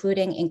by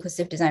including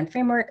inclusive design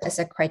framework as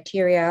a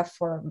criteria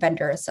for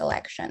vendor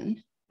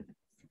selection.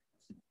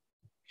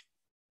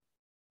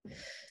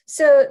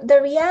 So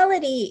the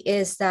reality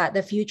is that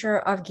the future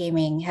of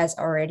gaming has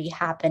already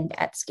happened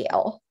at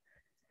scale.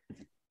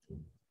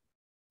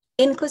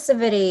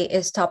 Inclusivity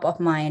is top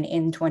of mind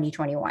in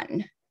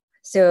 2021.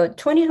 So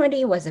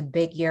 2020 was a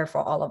big year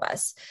for all of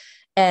us.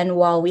 And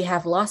while we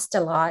have lost a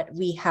lot,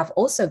 we have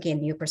also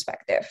gained new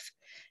perspective.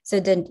 So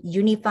the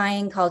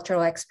unifying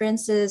cultural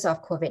experiences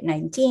of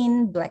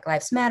COVID-19, Black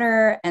Lives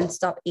Matter, and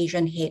Stop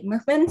Asian Hate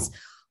movements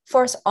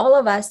force all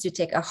of us to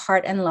take a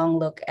hard and long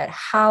look at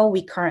how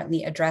we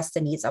currently address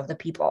the needs of the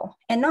people.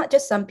 And not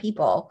just some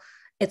people,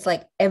 it's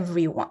like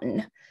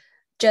everyone.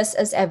 Just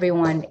as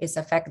everyone is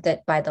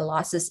affected by the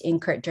losses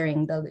incurred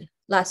during the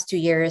last 2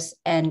 years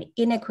and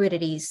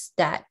inequities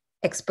that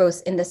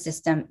exposed in the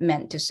system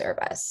meant to serve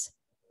us.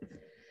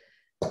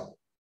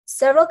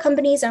 Several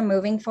companies are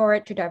moving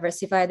forward to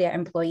diversify their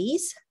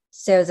employees.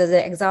 So as an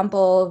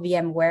example,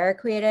 VMware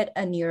created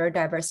a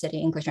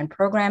neurodiversity inclusion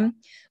program,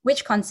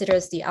 which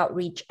considers the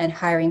outreach and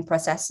hiring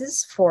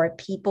processes for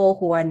people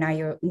who are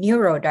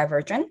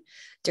neurodivergent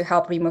to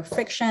help remove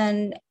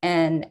friction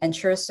and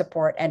ensure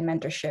support and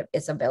mentorship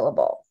is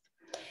available.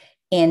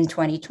 In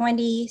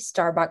 2020,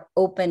 Starbucks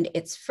opened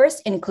its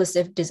first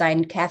inclusive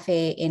design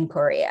cafe in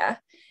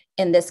Korea.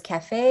 In this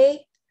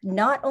cafe,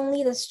 not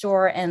only the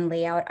store and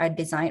layout are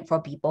designed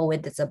for people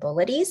with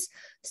disabilities,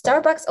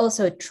 Starbucks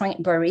also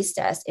trained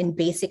baristas in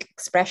basic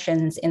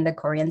expressions in the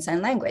Korean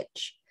Sign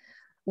Language.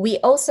 We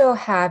also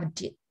have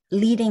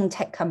leading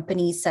tech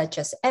companies such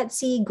as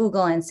Etsy,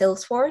 Google, and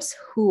Salesforce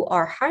who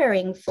are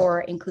hiring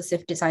for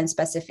inclusive design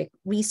specific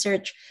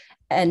research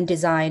and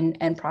design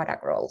and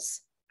product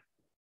roles.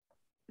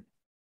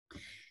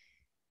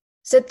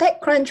 So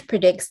TechCrunch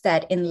predicts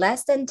that in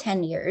less than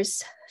 10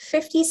 years,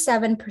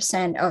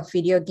 57% of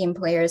video game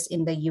players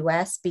in the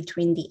US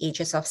between the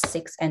ages of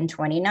 6 and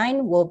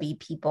 29 will be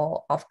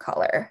people of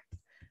color.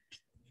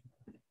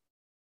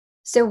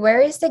 So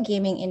where is the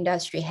gaming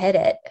industry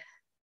headed?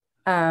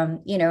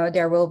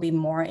 There will be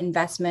more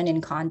investment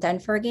in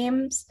content for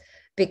games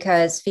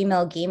because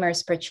female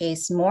gamers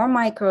purchase more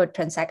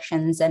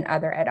microtransactions and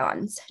other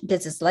add-ons.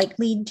 This is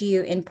likely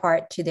due in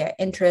part to their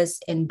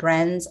interest in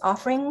brands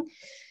offering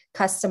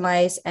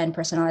customized and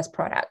personalized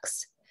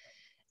products.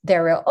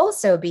 There will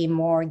also be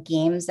more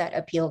games that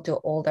appeal to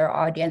older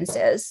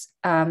audiences.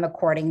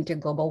 According to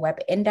Global Web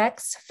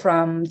Index,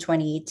 from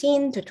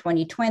 2018 to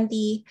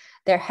 2020,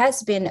 there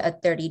has been a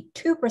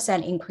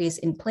 32% increase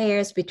in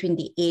players between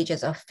the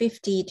ages of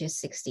 50 to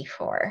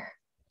 64.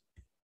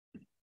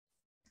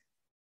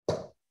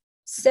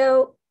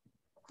 So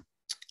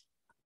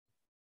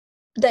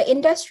the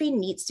industry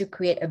needs to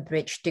create a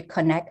bridge to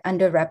connect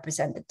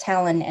underrepresented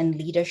talent and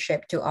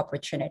leadership to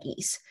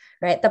opportunities,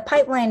 right? The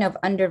pipeline of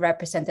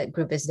underrepresented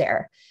group is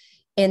there.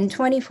 In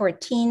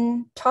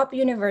 2014, top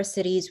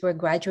universities were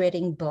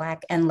graduating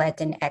Black and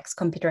Latinx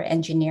computer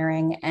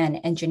engineering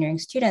and engineering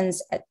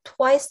students at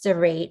twice the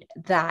rate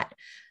that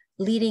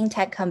leading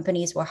tech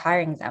companies were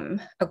hiring them,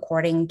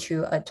 according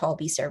to a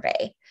Tolby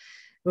survey.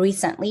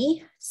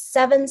 Recently,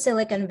 7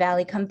 Silicon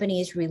Valley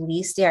companies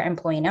released their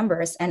employee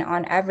numbers, and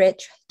on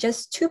average,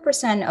 just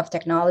 2% of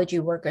technology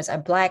workers are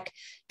Black,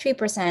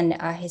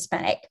 3% are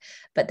Hispanic.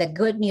 But the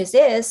good news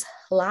is,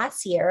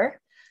 last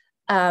year,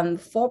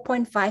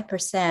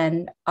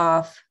 4.5%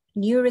 of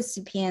new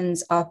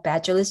recipients of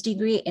bachelor's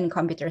degree in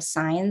computer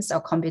science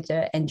or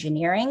computer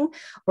engineering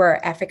were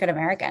African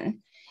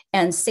American,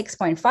 and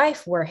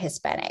 6.5% were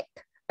Hispanic,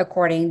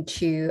 according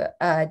to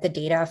the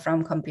data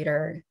from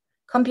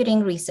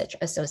Computing Research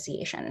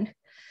Association.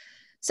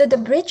 So the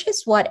bridge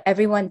is what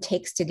everyone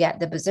takes to get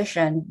the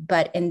position,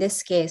 but in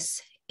this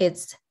case,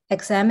 it's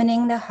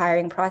examining the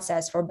hiring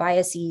process for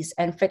biases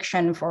and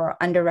friction for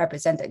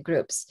underrepresented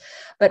groups.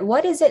 But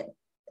what is it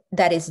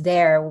that is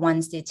there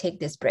once they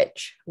take this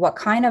bridge? What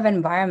kind of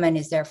environment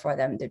is there for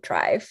them to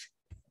thrive?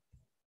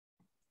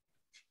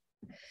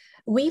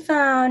 We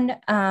found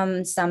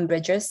some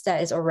bridges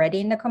that is already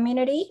in the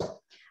community.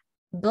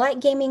 Black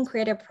Gaming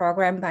Creator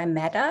Program by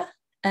Meta,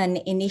 an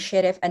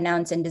initiative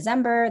announced in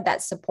December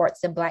that supports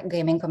the Black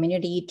gaming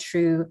community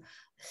through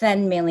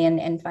 $10 million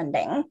in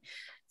funding.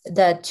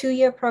 The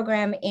 2-year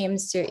program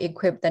aims to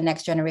equip the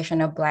next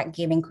generation of Black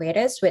gaming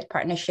creators with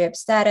partnership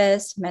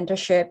status,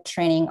 mentorship,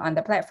 training on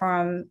the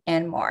platform,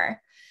 and more.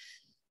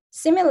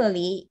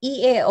 Similarly,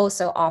 EA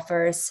also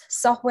offers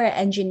software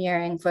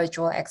engineering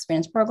virtual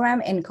experience program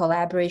in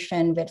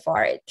collaboration with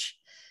Forage.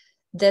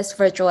 This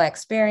virtual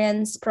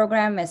experience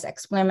program is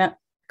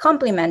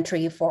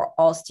complimentary for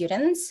all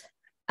students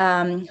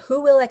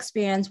who will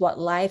experience what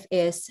life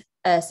is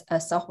as a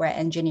software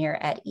engineer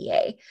at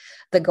EA.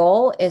 The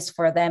goal is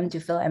for them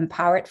to feel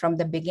empowered from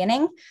the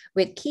beginning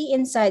with key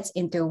insights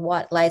into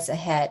what lies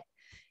ahead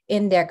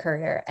in their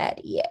career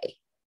at EA.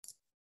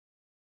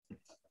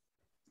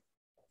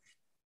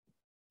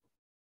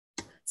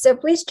 So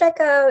please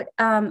check out,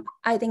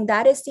 I think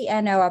that is the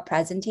end of our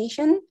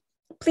presentation.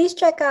 Please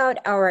check out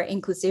our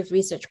inclusive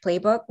research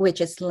playbook,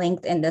 which is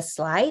linked in the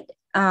slide.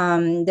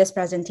 This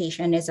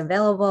presentation is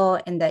available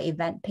in the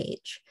event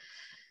page.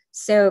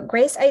 So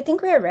Grace, I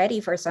think we're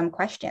ready for some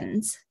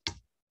questions.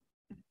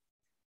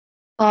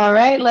 All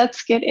right,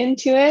 let's get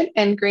into it.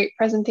 And great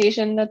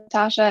presentation,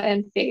 Natasha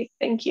and Faith.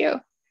 Thank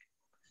you.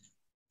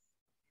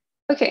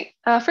 Okay,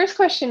 first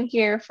question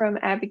here from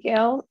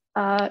Abigail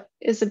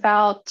is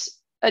about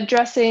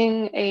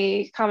addressing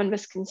a common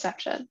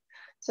misconception.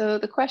 So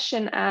the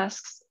question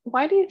asks,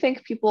 why do you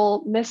think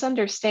people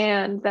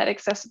misunderstand that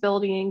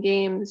accessibility in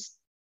games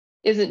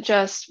isn't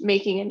just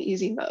making an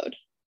easy mode?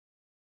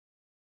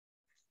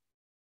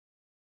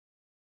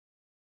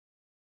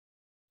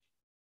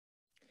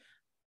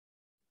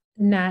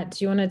 Nat,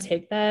 do you want to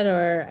take that,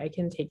 or I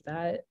can take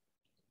that?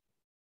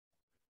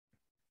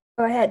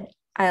 Go ahead,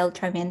 I'll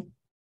chime in.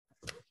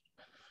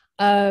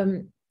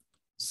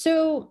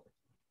 So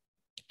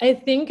I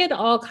think it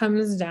all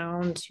comes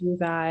down to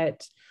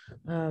that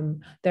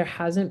there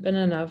hasn't been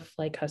enough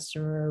like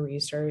customer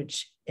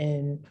research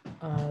in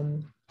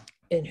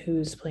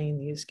who's playing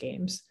these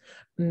games.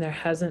 And there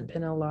hasn't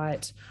been a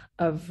lot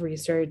of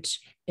research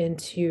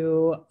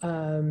into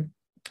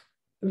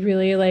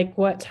really like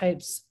what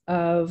types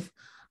of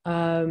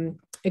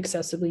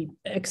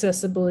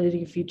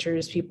accessibility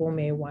features people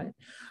may want.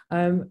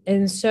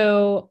 And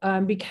so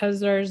because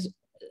there's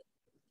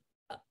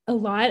a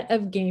lot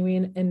of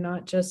gaming, and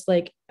not just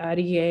like at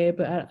EA,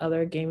 but at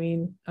other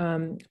gaming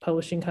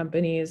publishing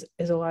companies,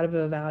 is a lot of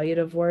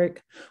evaluative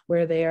work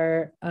where they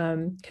are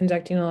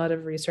conducting a lot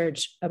of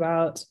research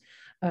about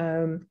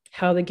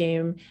how the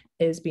game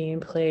is being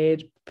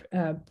played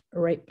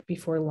right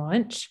before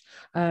launch.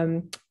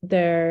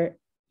 There's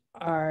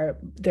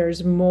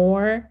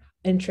more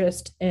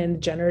interest in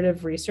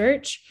generative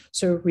research,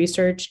 so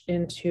research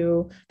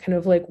into kind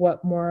of like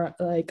what more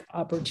like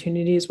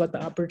opportunities, what the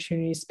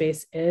opportunity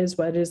space is,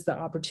 what is the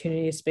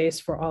opportunity space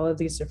for all of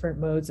these different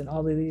modes and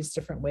all of these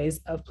different ways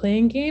of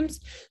playing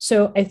games.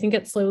 So I think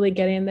it's slowly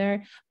getting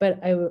there, but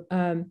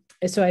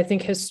I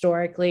think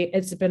historically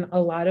it's been a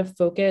lot of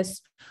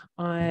focus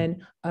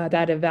on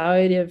that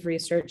evaluative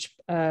research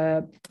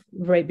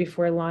right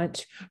before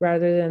launch,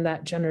 rather than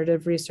that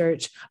generative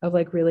research of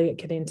like really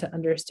getting to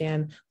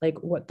understand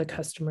like what the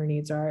customer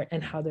needs are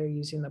and how they're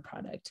using the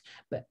product.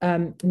 But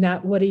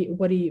Nat, what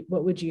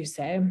would you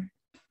say?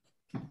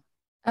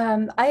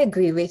 I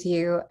agree with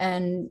you,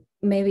 and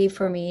maybe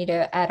for me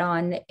to add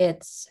on,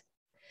 it's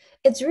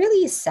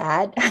really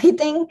sad, I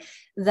think,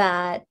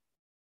 that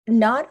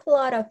not a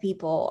lot of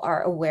people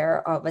are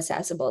aware of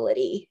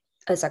accessibility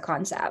as a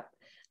concept.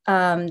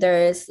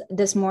 There's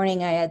this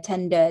morning I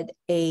attended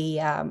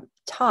a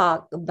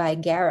talk by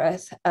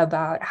Gareth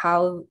about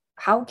how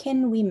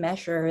can we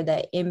measure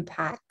the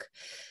impact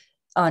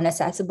on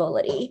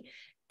accessibility,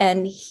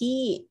 and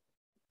he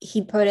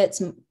put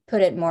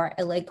it more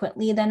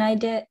eloquently than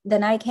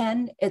I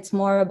can. It's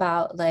more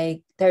about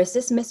like there's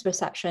this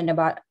misperception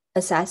about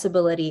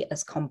accessibility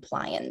as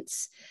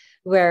compliance,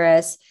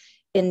 whereas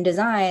in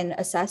design,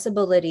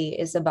 accessibility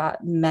is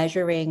about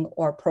measuring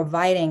or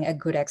providing a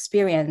good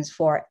experience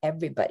for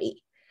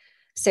everybody.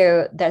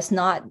 So there's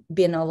not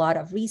been a lot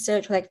of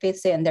research, like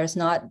Faith said, and there's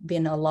not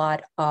been a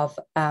lot of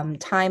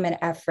time and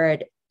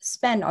effort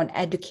spent on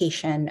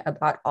education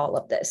about all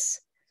of this.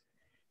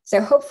 So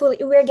hopefully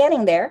we're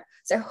getting there.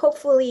 So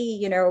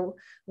hopefully,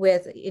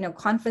 with,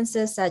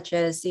 conferences such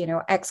as,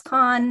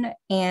 XCon,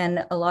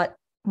 and a lot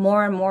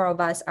more and more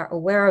of us are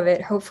aware of it,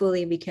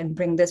 hopefully we can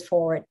bring this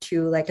forward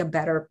to like a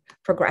better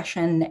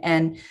progression,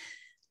 and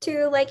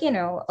to like,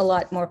 a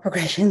lot more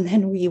progression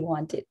than we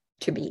want it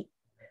to be,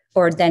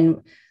 or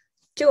then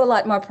to a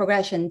lot more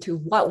progression to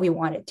what we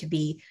want it to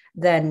be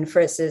than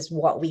versus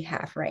what we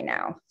have right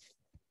now.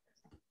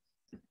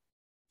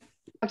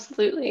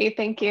 Absolutely,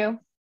 thank you.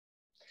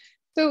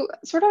 So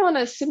sort of on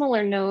a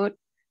similar note,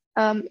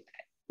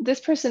 this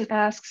person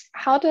asks,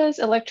 how does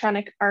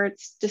electronic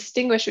arts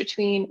distinguish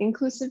between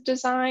inclusive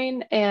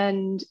design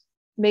and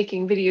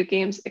making video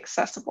games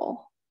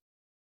accessible?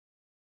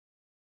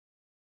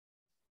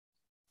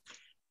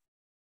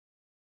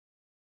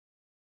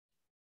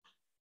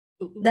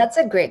 That's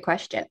a great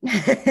question.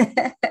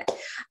 Faith,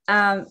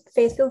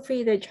 feel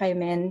free to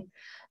chime in.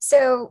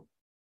 So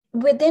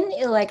within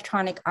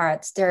electronic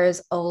arts,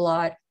 there's a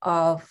lot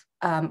of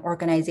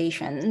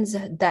organizations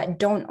that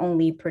don't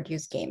only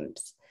produce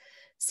games.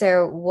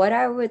 So what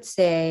I would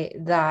say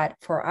that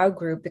for our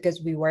group,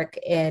 because we work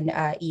in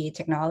EA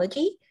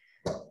technology,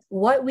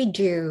 what we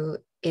do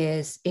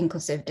is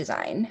inclusive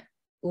design,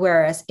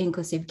 whereas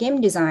inclusive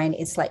game design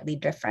is slightly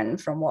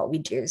different from what we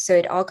do. So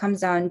it all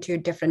comes down to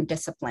different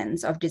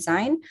disciplines of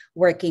design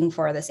working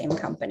for the same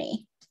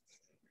company.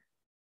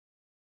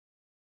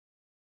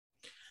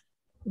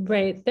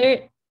 Right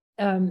there,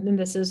 and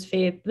this is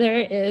Faith.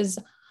 There is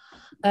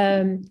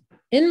in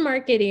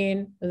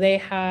marketing, they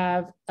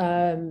have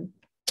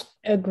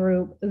a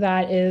group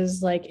that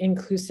is like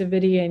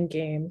inclusivity in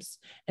games,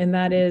 and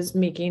that is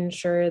making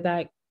sure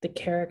that the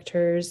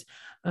characters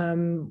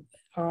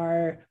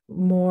are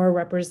more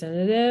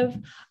representative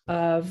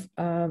of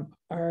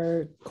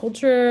our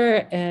culture,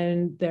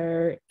 and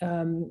they're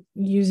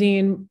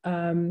using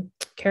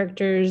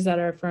characters that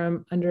are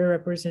from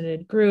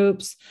underrepresented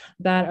groups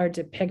that are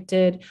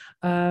depicted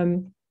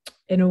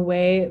in a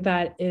way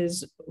that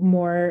is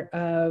more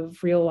of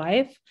real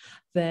life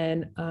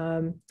than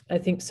I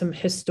think some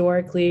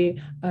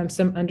historically,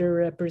 some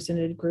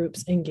underrepresented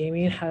groups in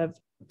gaming have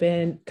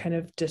been kind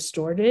of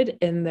distorted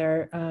in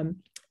their,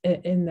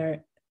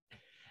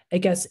 I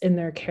guess, in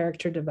their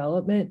character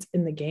development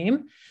in the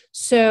game.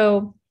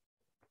 So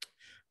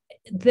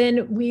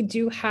then we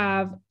do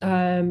have,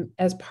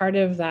 as part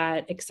of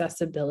that,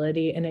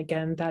 accessibility, and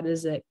again, that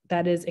is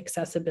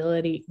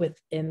accessibility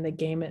within the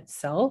game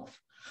itself.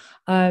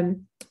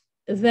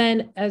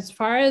 Then as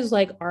far as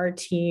like our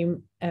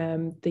team,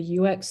 the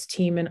UX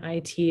team and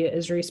IT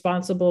is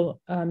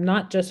responsible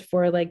not just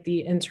for like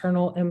the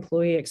internal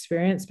employee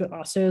experience, but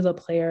also the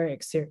player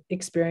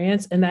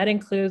experience. And that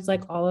includes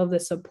like all of the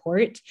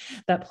support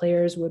that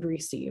players would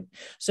receive.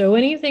 So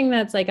anything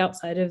that's like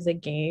outside of the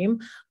game,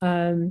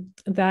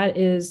 that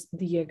is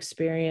the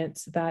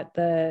experience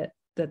that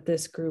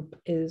this group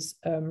is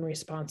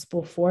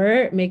responsible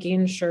for,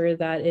 making sure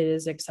that it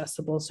is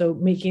accessible. So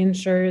making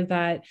sure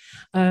that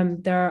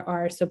there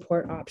are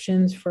support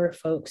options for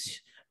folks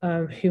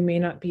who may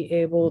not be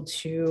able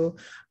to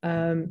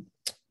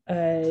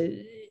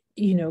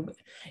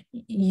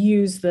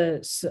use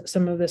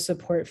some of the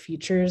support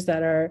features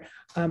that are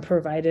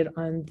provided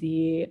on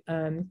the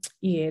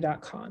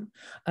ea.com.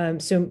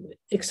 So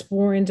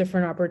exploring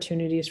different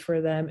opportunities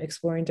for them,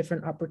 exploring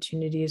different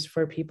opportunities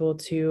for people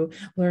to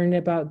learn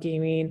about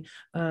gaming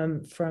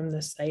from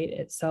the site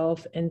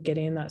itself, and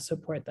getting that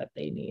support that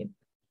they need.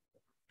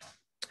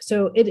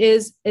 So it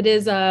is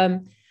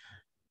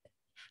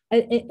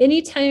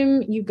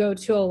anytime you go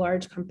to a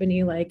large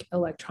company like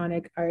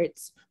Electronic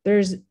Arts,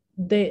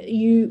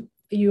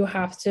 you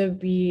have to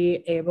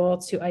be able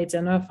to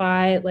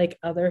identify like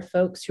other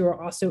folks who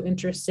are also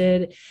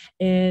interested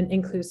in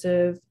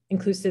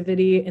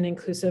inclusivity and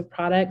inclusive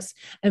products,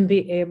 and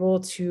be able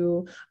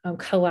to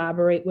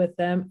collaborate with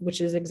them, which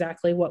is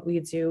exactly what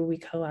we do. We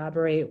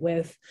collaborate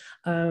with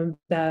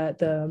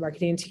the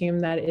marketing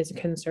team that is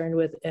concerned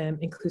with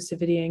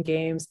inclusivity in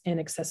games and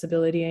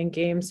accessibility in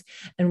games,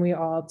 and we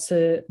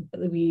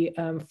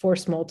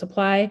force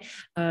multiply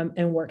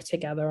and work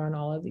together on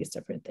all of these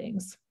different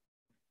things.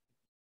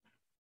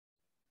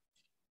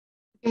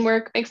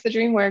 Teamwork makes the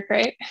dream work,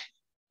 right?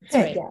 That's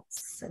right.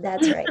 Yes,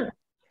 that's right.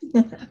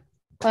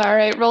 All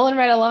right, rolling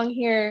right along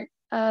here.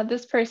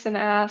 This person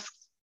asks,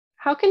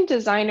 how can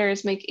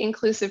designers make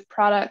inclusive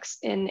products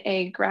in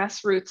a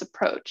grassroots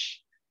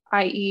approach,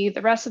 i.e.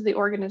 the rest of the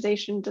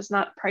organization does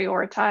not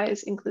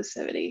prioritize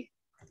inclusivity?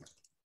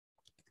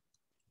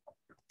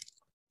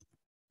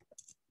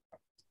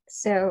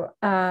 So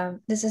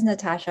this is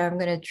Natasha. I'm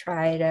going to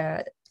try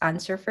to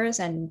answer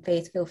first, and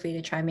Faith, feel free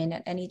to chime in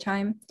at any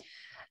time.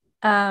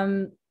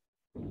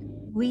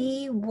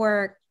 We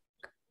work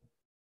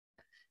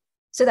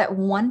so that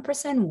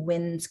 1%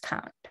 wins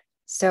count.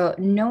 So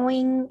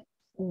knowing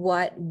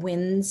what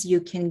wins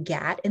you can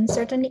get in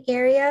certain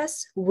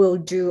areas will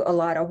do a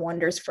lot of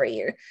wonders for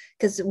you.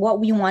 Because what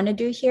we want to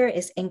do here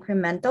is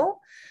incremental,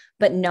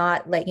 but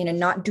not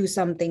not do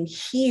something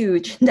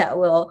huge that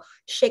will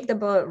shake the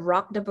boat,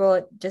 rock the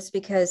boat, just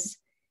because,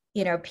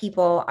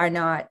 people are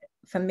not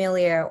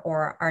familiar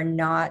or are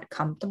not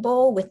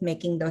comfortable with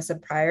making those a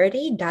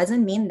priority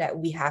doesn't mean that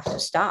we have to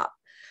stop.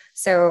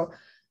 So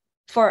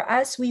for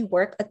us, we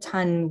work a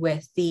ton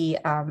with the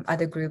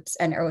other groups,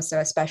 and also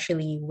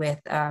especially with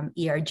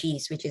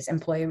ERGs, which is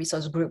employee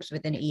resource groups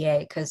within EA,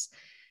 because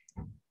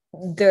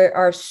there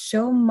are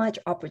so much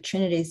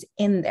opportunities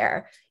in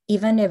there,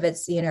 even if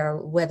it's,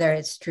 whether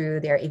it's through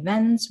their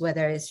events,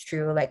 whether it's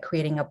through like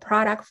creating a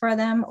product for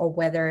them, or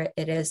whether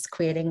it is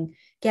getting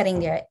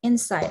their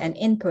insight and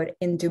input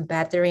into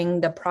bettering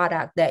the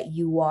product that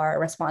you are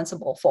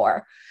responsible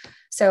for.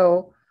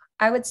 So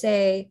I would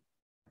say,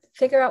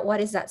 figure out what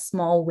is that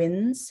small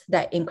wins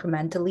that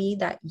incrementally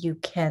that you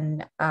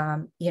can,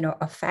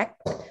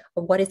 affect,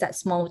 or what is that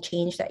small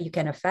change that you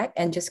can affect,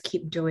 and just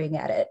keep doing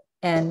at it,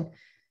 and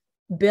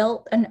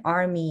build an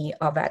army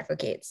of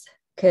advocates.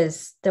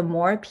 Because the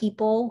more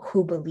people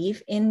who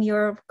believe in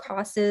your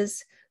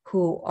causes,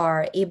 who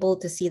are able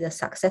to see the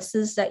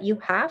successes that you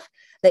have,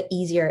 the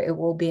easier it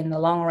will be in the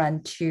long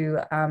run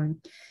to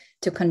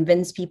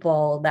convince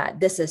people that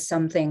this is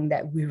something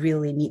that we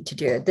really need to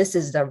do. This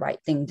is the right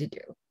thing to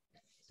do.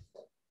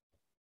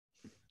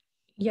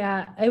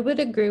 Yeah, I would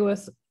agree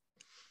with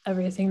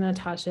everything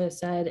Natasha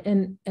said.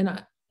 And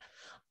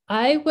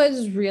I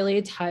was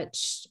really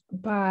touched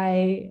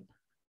by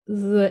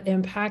the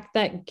impact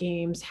that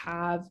games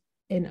have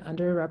in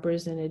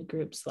underrepresented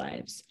groups'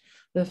 lives.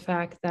 The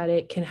fact that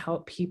it can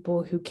help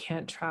people who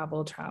can't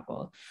travel.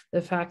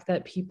 The fact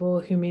that people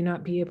who may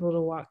not be able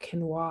to walk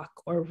can walk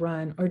or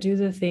run or do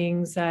the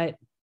things that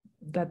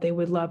they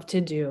would love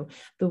to do.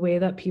 The way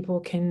that people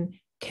can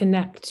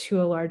connect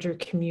to a larger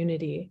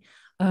community.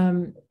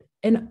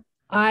 And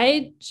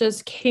I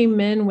just came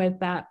in with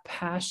that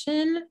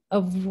passion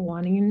of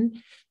wanting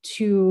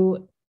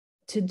to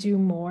do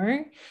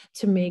more,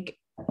 to make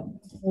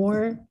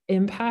more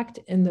impact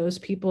in those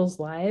people's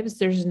lives.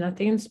 There's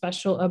nothing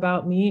special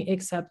about me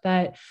except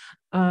that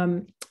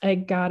I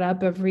got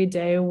up every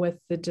day with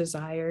the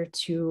desire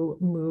to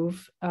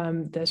move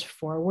this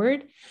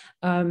forward.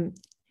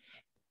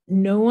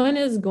 No one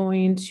is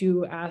going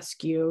to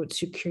ask you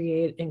to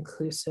create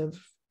inclusive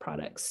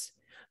products.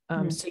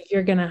 So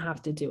you're going to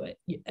have to do it.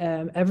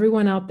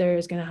 Everyone out there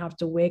is going to have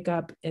to wake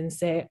up and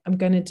say, I'm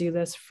going to do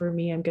this for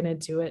me. I'm going to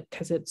do it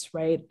because it's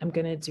right. I'm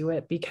going to do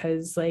it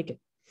because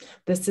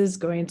this is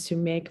going to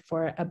make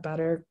for a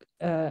better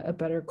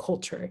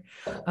culture.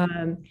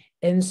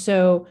 And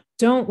so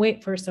don't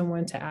wait for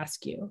someone to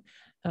ask you.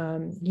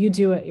 You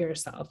do it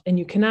yourself, and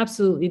you can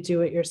absolutely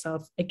do it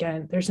yourself.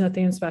 Again, there's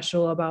nothing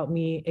special about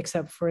me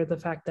except for the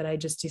fact that I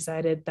just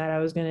decided that I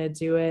was going to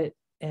do it.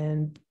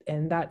 And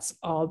that's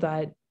all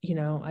that,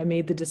 I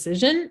made the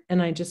decision,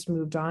 and I just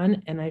moved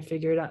on, and I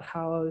figured out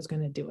how I was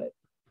going to do it.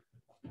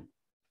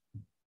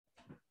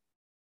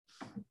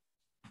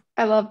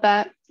 I love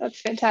that. That's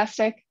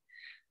fantastic.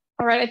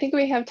 All right, I think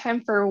we have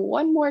time for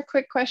one more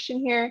quick question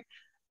here.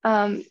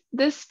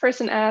 This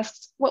person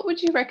asks, what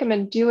would you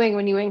recommend doing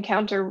when you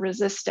encounter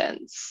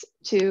resistance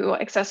to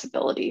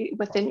accessibility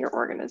within your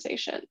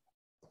organization?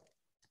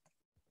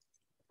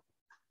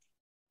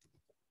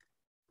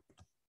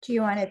 Do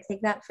you want to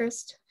take that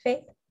first,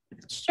 Faith?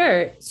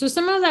 Sure. So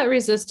some of that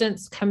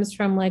resistance comes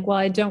from like, well,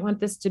 I don't want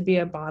this to be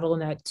a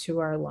bottleneck to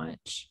our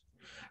launch,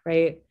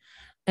 right?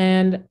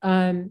 And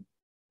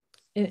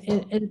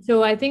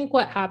so I think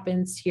what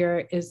happens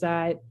here is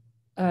that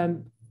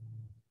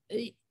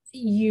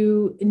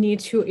you need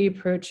to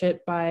approach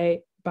it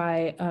by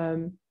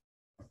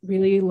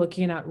really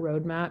looking at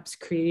roadmaps,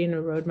 creating a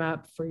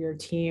roadmap for your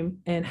team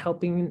and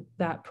helping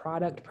that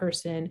product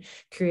person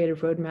create a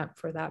roadmap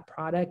for that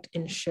product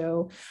and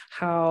show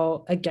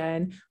how,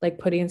 again, like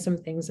putting some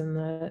things on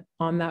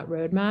that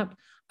roadmap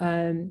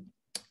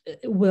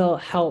will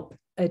help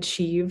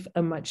achieve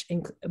a much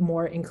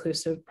more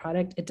inclusive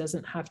product. It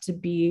doesn't have to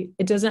be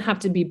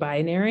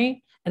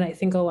binary. And I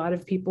think a lot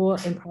of people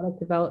in product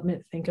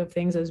development think of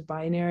things as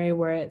binary,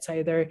 where it's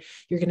either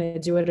you're going to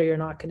do it or you're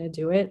not going to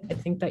do it. I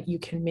think that you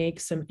can make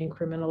some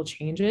incremental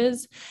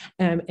changes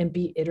and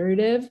be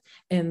iterative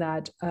in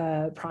that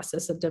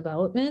process of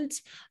development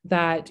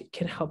that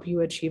can help you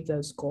achieve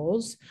those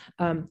goals.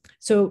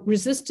 So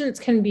resistance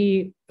can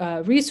be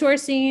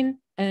resourcing,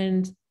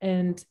 and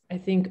I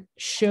think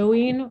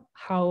showing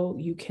how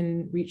you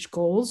can reach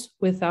goals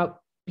without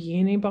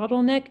being a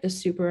bottleneck is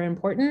super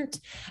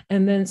important.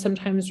 And then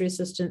sometimes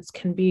resistance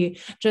can be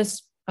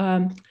just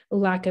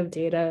lack of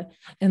data,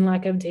 and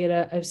lack of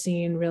data I've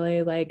seen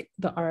really like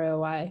the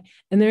ROI.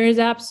 And there is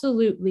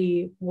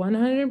absolutely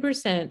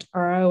 100%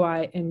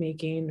 ROI in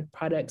making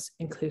products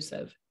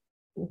inclusive.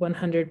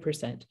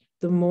 100%.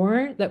 The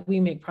more that we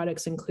make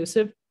products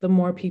inclusive, the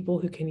more people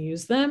who can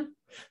use them,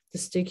 the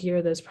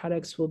stickier those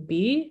products will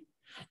be,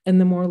 and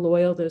the more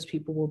loyal those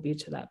people will be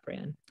to that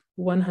brand.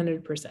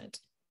 100%.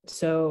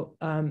 So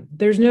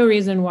there's no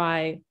reason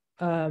why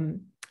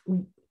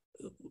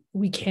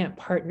we can't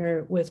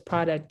partner with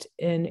product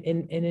in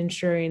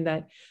ensuring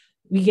that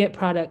we get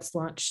products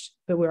launched,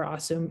 but we're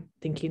also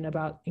thinking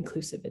about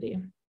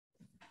inclusivity.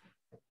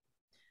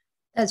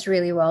 That's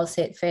really well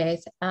said,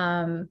 Faith.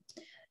 One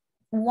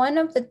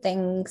of the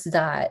things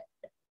that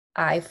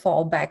I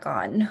fall back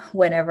on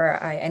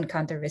whenever I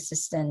encounter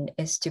resistance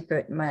is to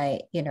put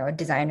my,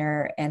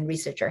 designer and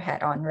researcher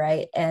hat on,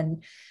 right?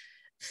 And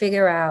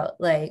figure out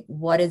like,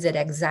 what is it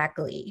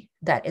exactly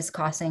that is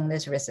causing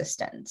this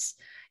resistance?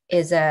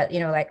 Is that,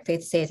 like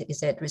Faith says,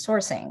 is it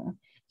resourcing?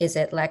 Is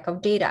it lack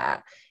of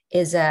data?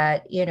 Is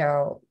that,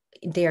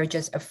 they're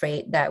just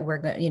afraid that we're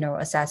going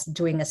to,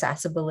 doing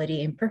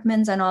accessibility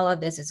improvements and all of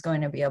this is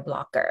going to be a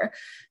blocker.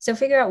 So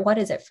figure out what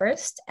is it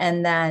first,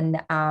 and then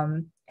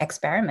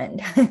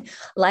experiment.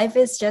 Life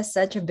is just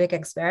such a big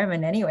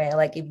experiment anyway.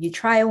 Like if you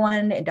try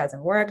one, it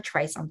doesn't work,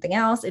 try something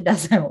else, it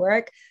doesn't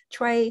work.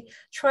 Try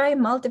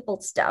multiple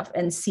stuff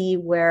and see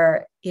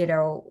where,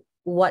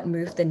 what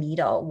moved the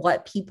needle,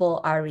 what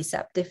people are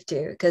receptive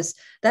to, because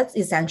that's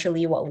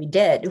essentially what we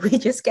did. We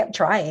just kept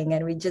trying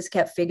and we just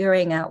kept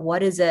figuring out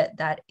what is it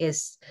that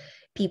is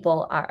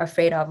people are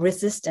afraid of,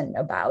 resistant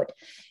about.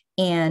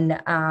 And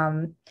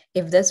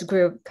if this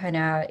group kind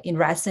of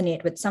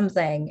resonate with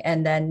something,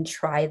 and then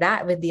try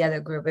that with the other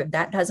group. If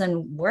that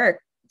doesn't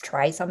work,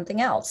 try something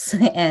else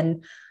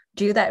and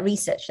do that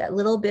research, that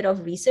little bit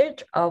of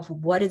research of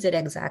what is it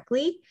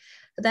exactly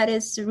that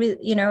is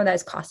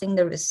that's causing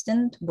the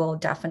resistance will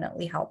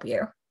definitely help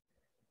you.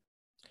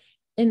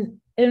 And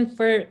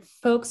for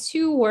folks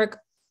who work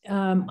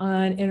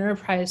on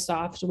enterprise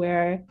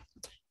software,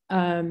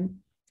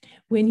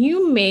 when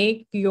you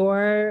make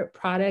your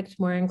product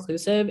more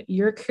inclusive,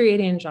 you're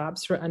creating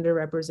jobs for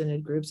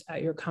underrepresented groups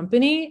at your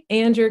company,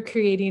 and you're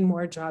creating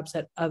more jobs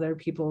at other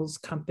people's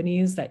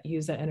companies that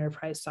use the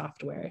enterprise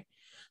software.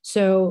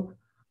 So,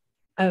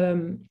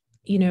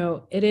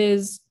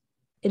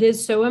 it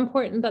is so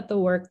important that the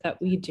work that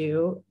we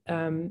do,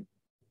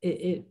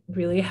 it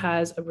really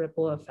has a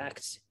ripple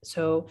effect.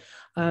 So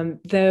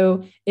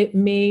though it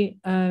may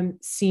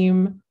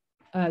seem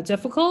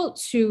difficult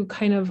to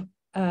kind of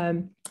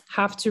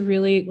have to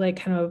really like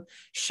kind of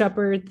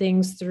shepherd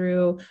things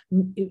through,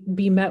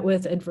 be met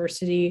with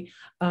adversity,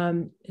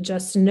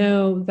 just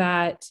know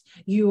that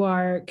you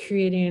are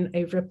creating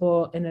a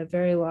ripple in a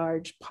very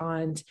large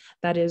pond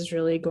that is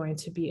really going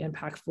to be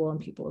impactful in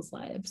people's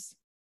lives.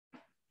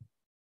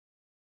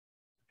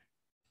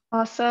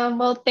 Awesome.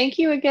 Well, thank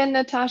you again,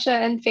 Natasha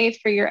and Faith,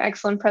 for your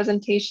excellent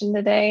presentation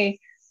today.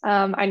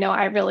 I know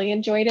I really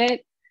enjoyed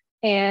it.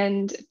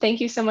 And thank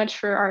you so much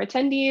for our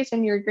attendees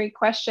and your great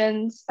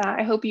questions.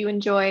 I hope you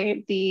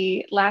enjoy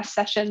the last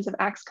sessions of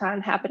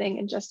AxeCon happening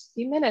in just a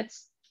few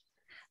minutes.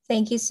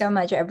 Thank you so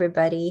much,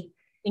 everybody.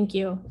 Thank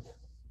you.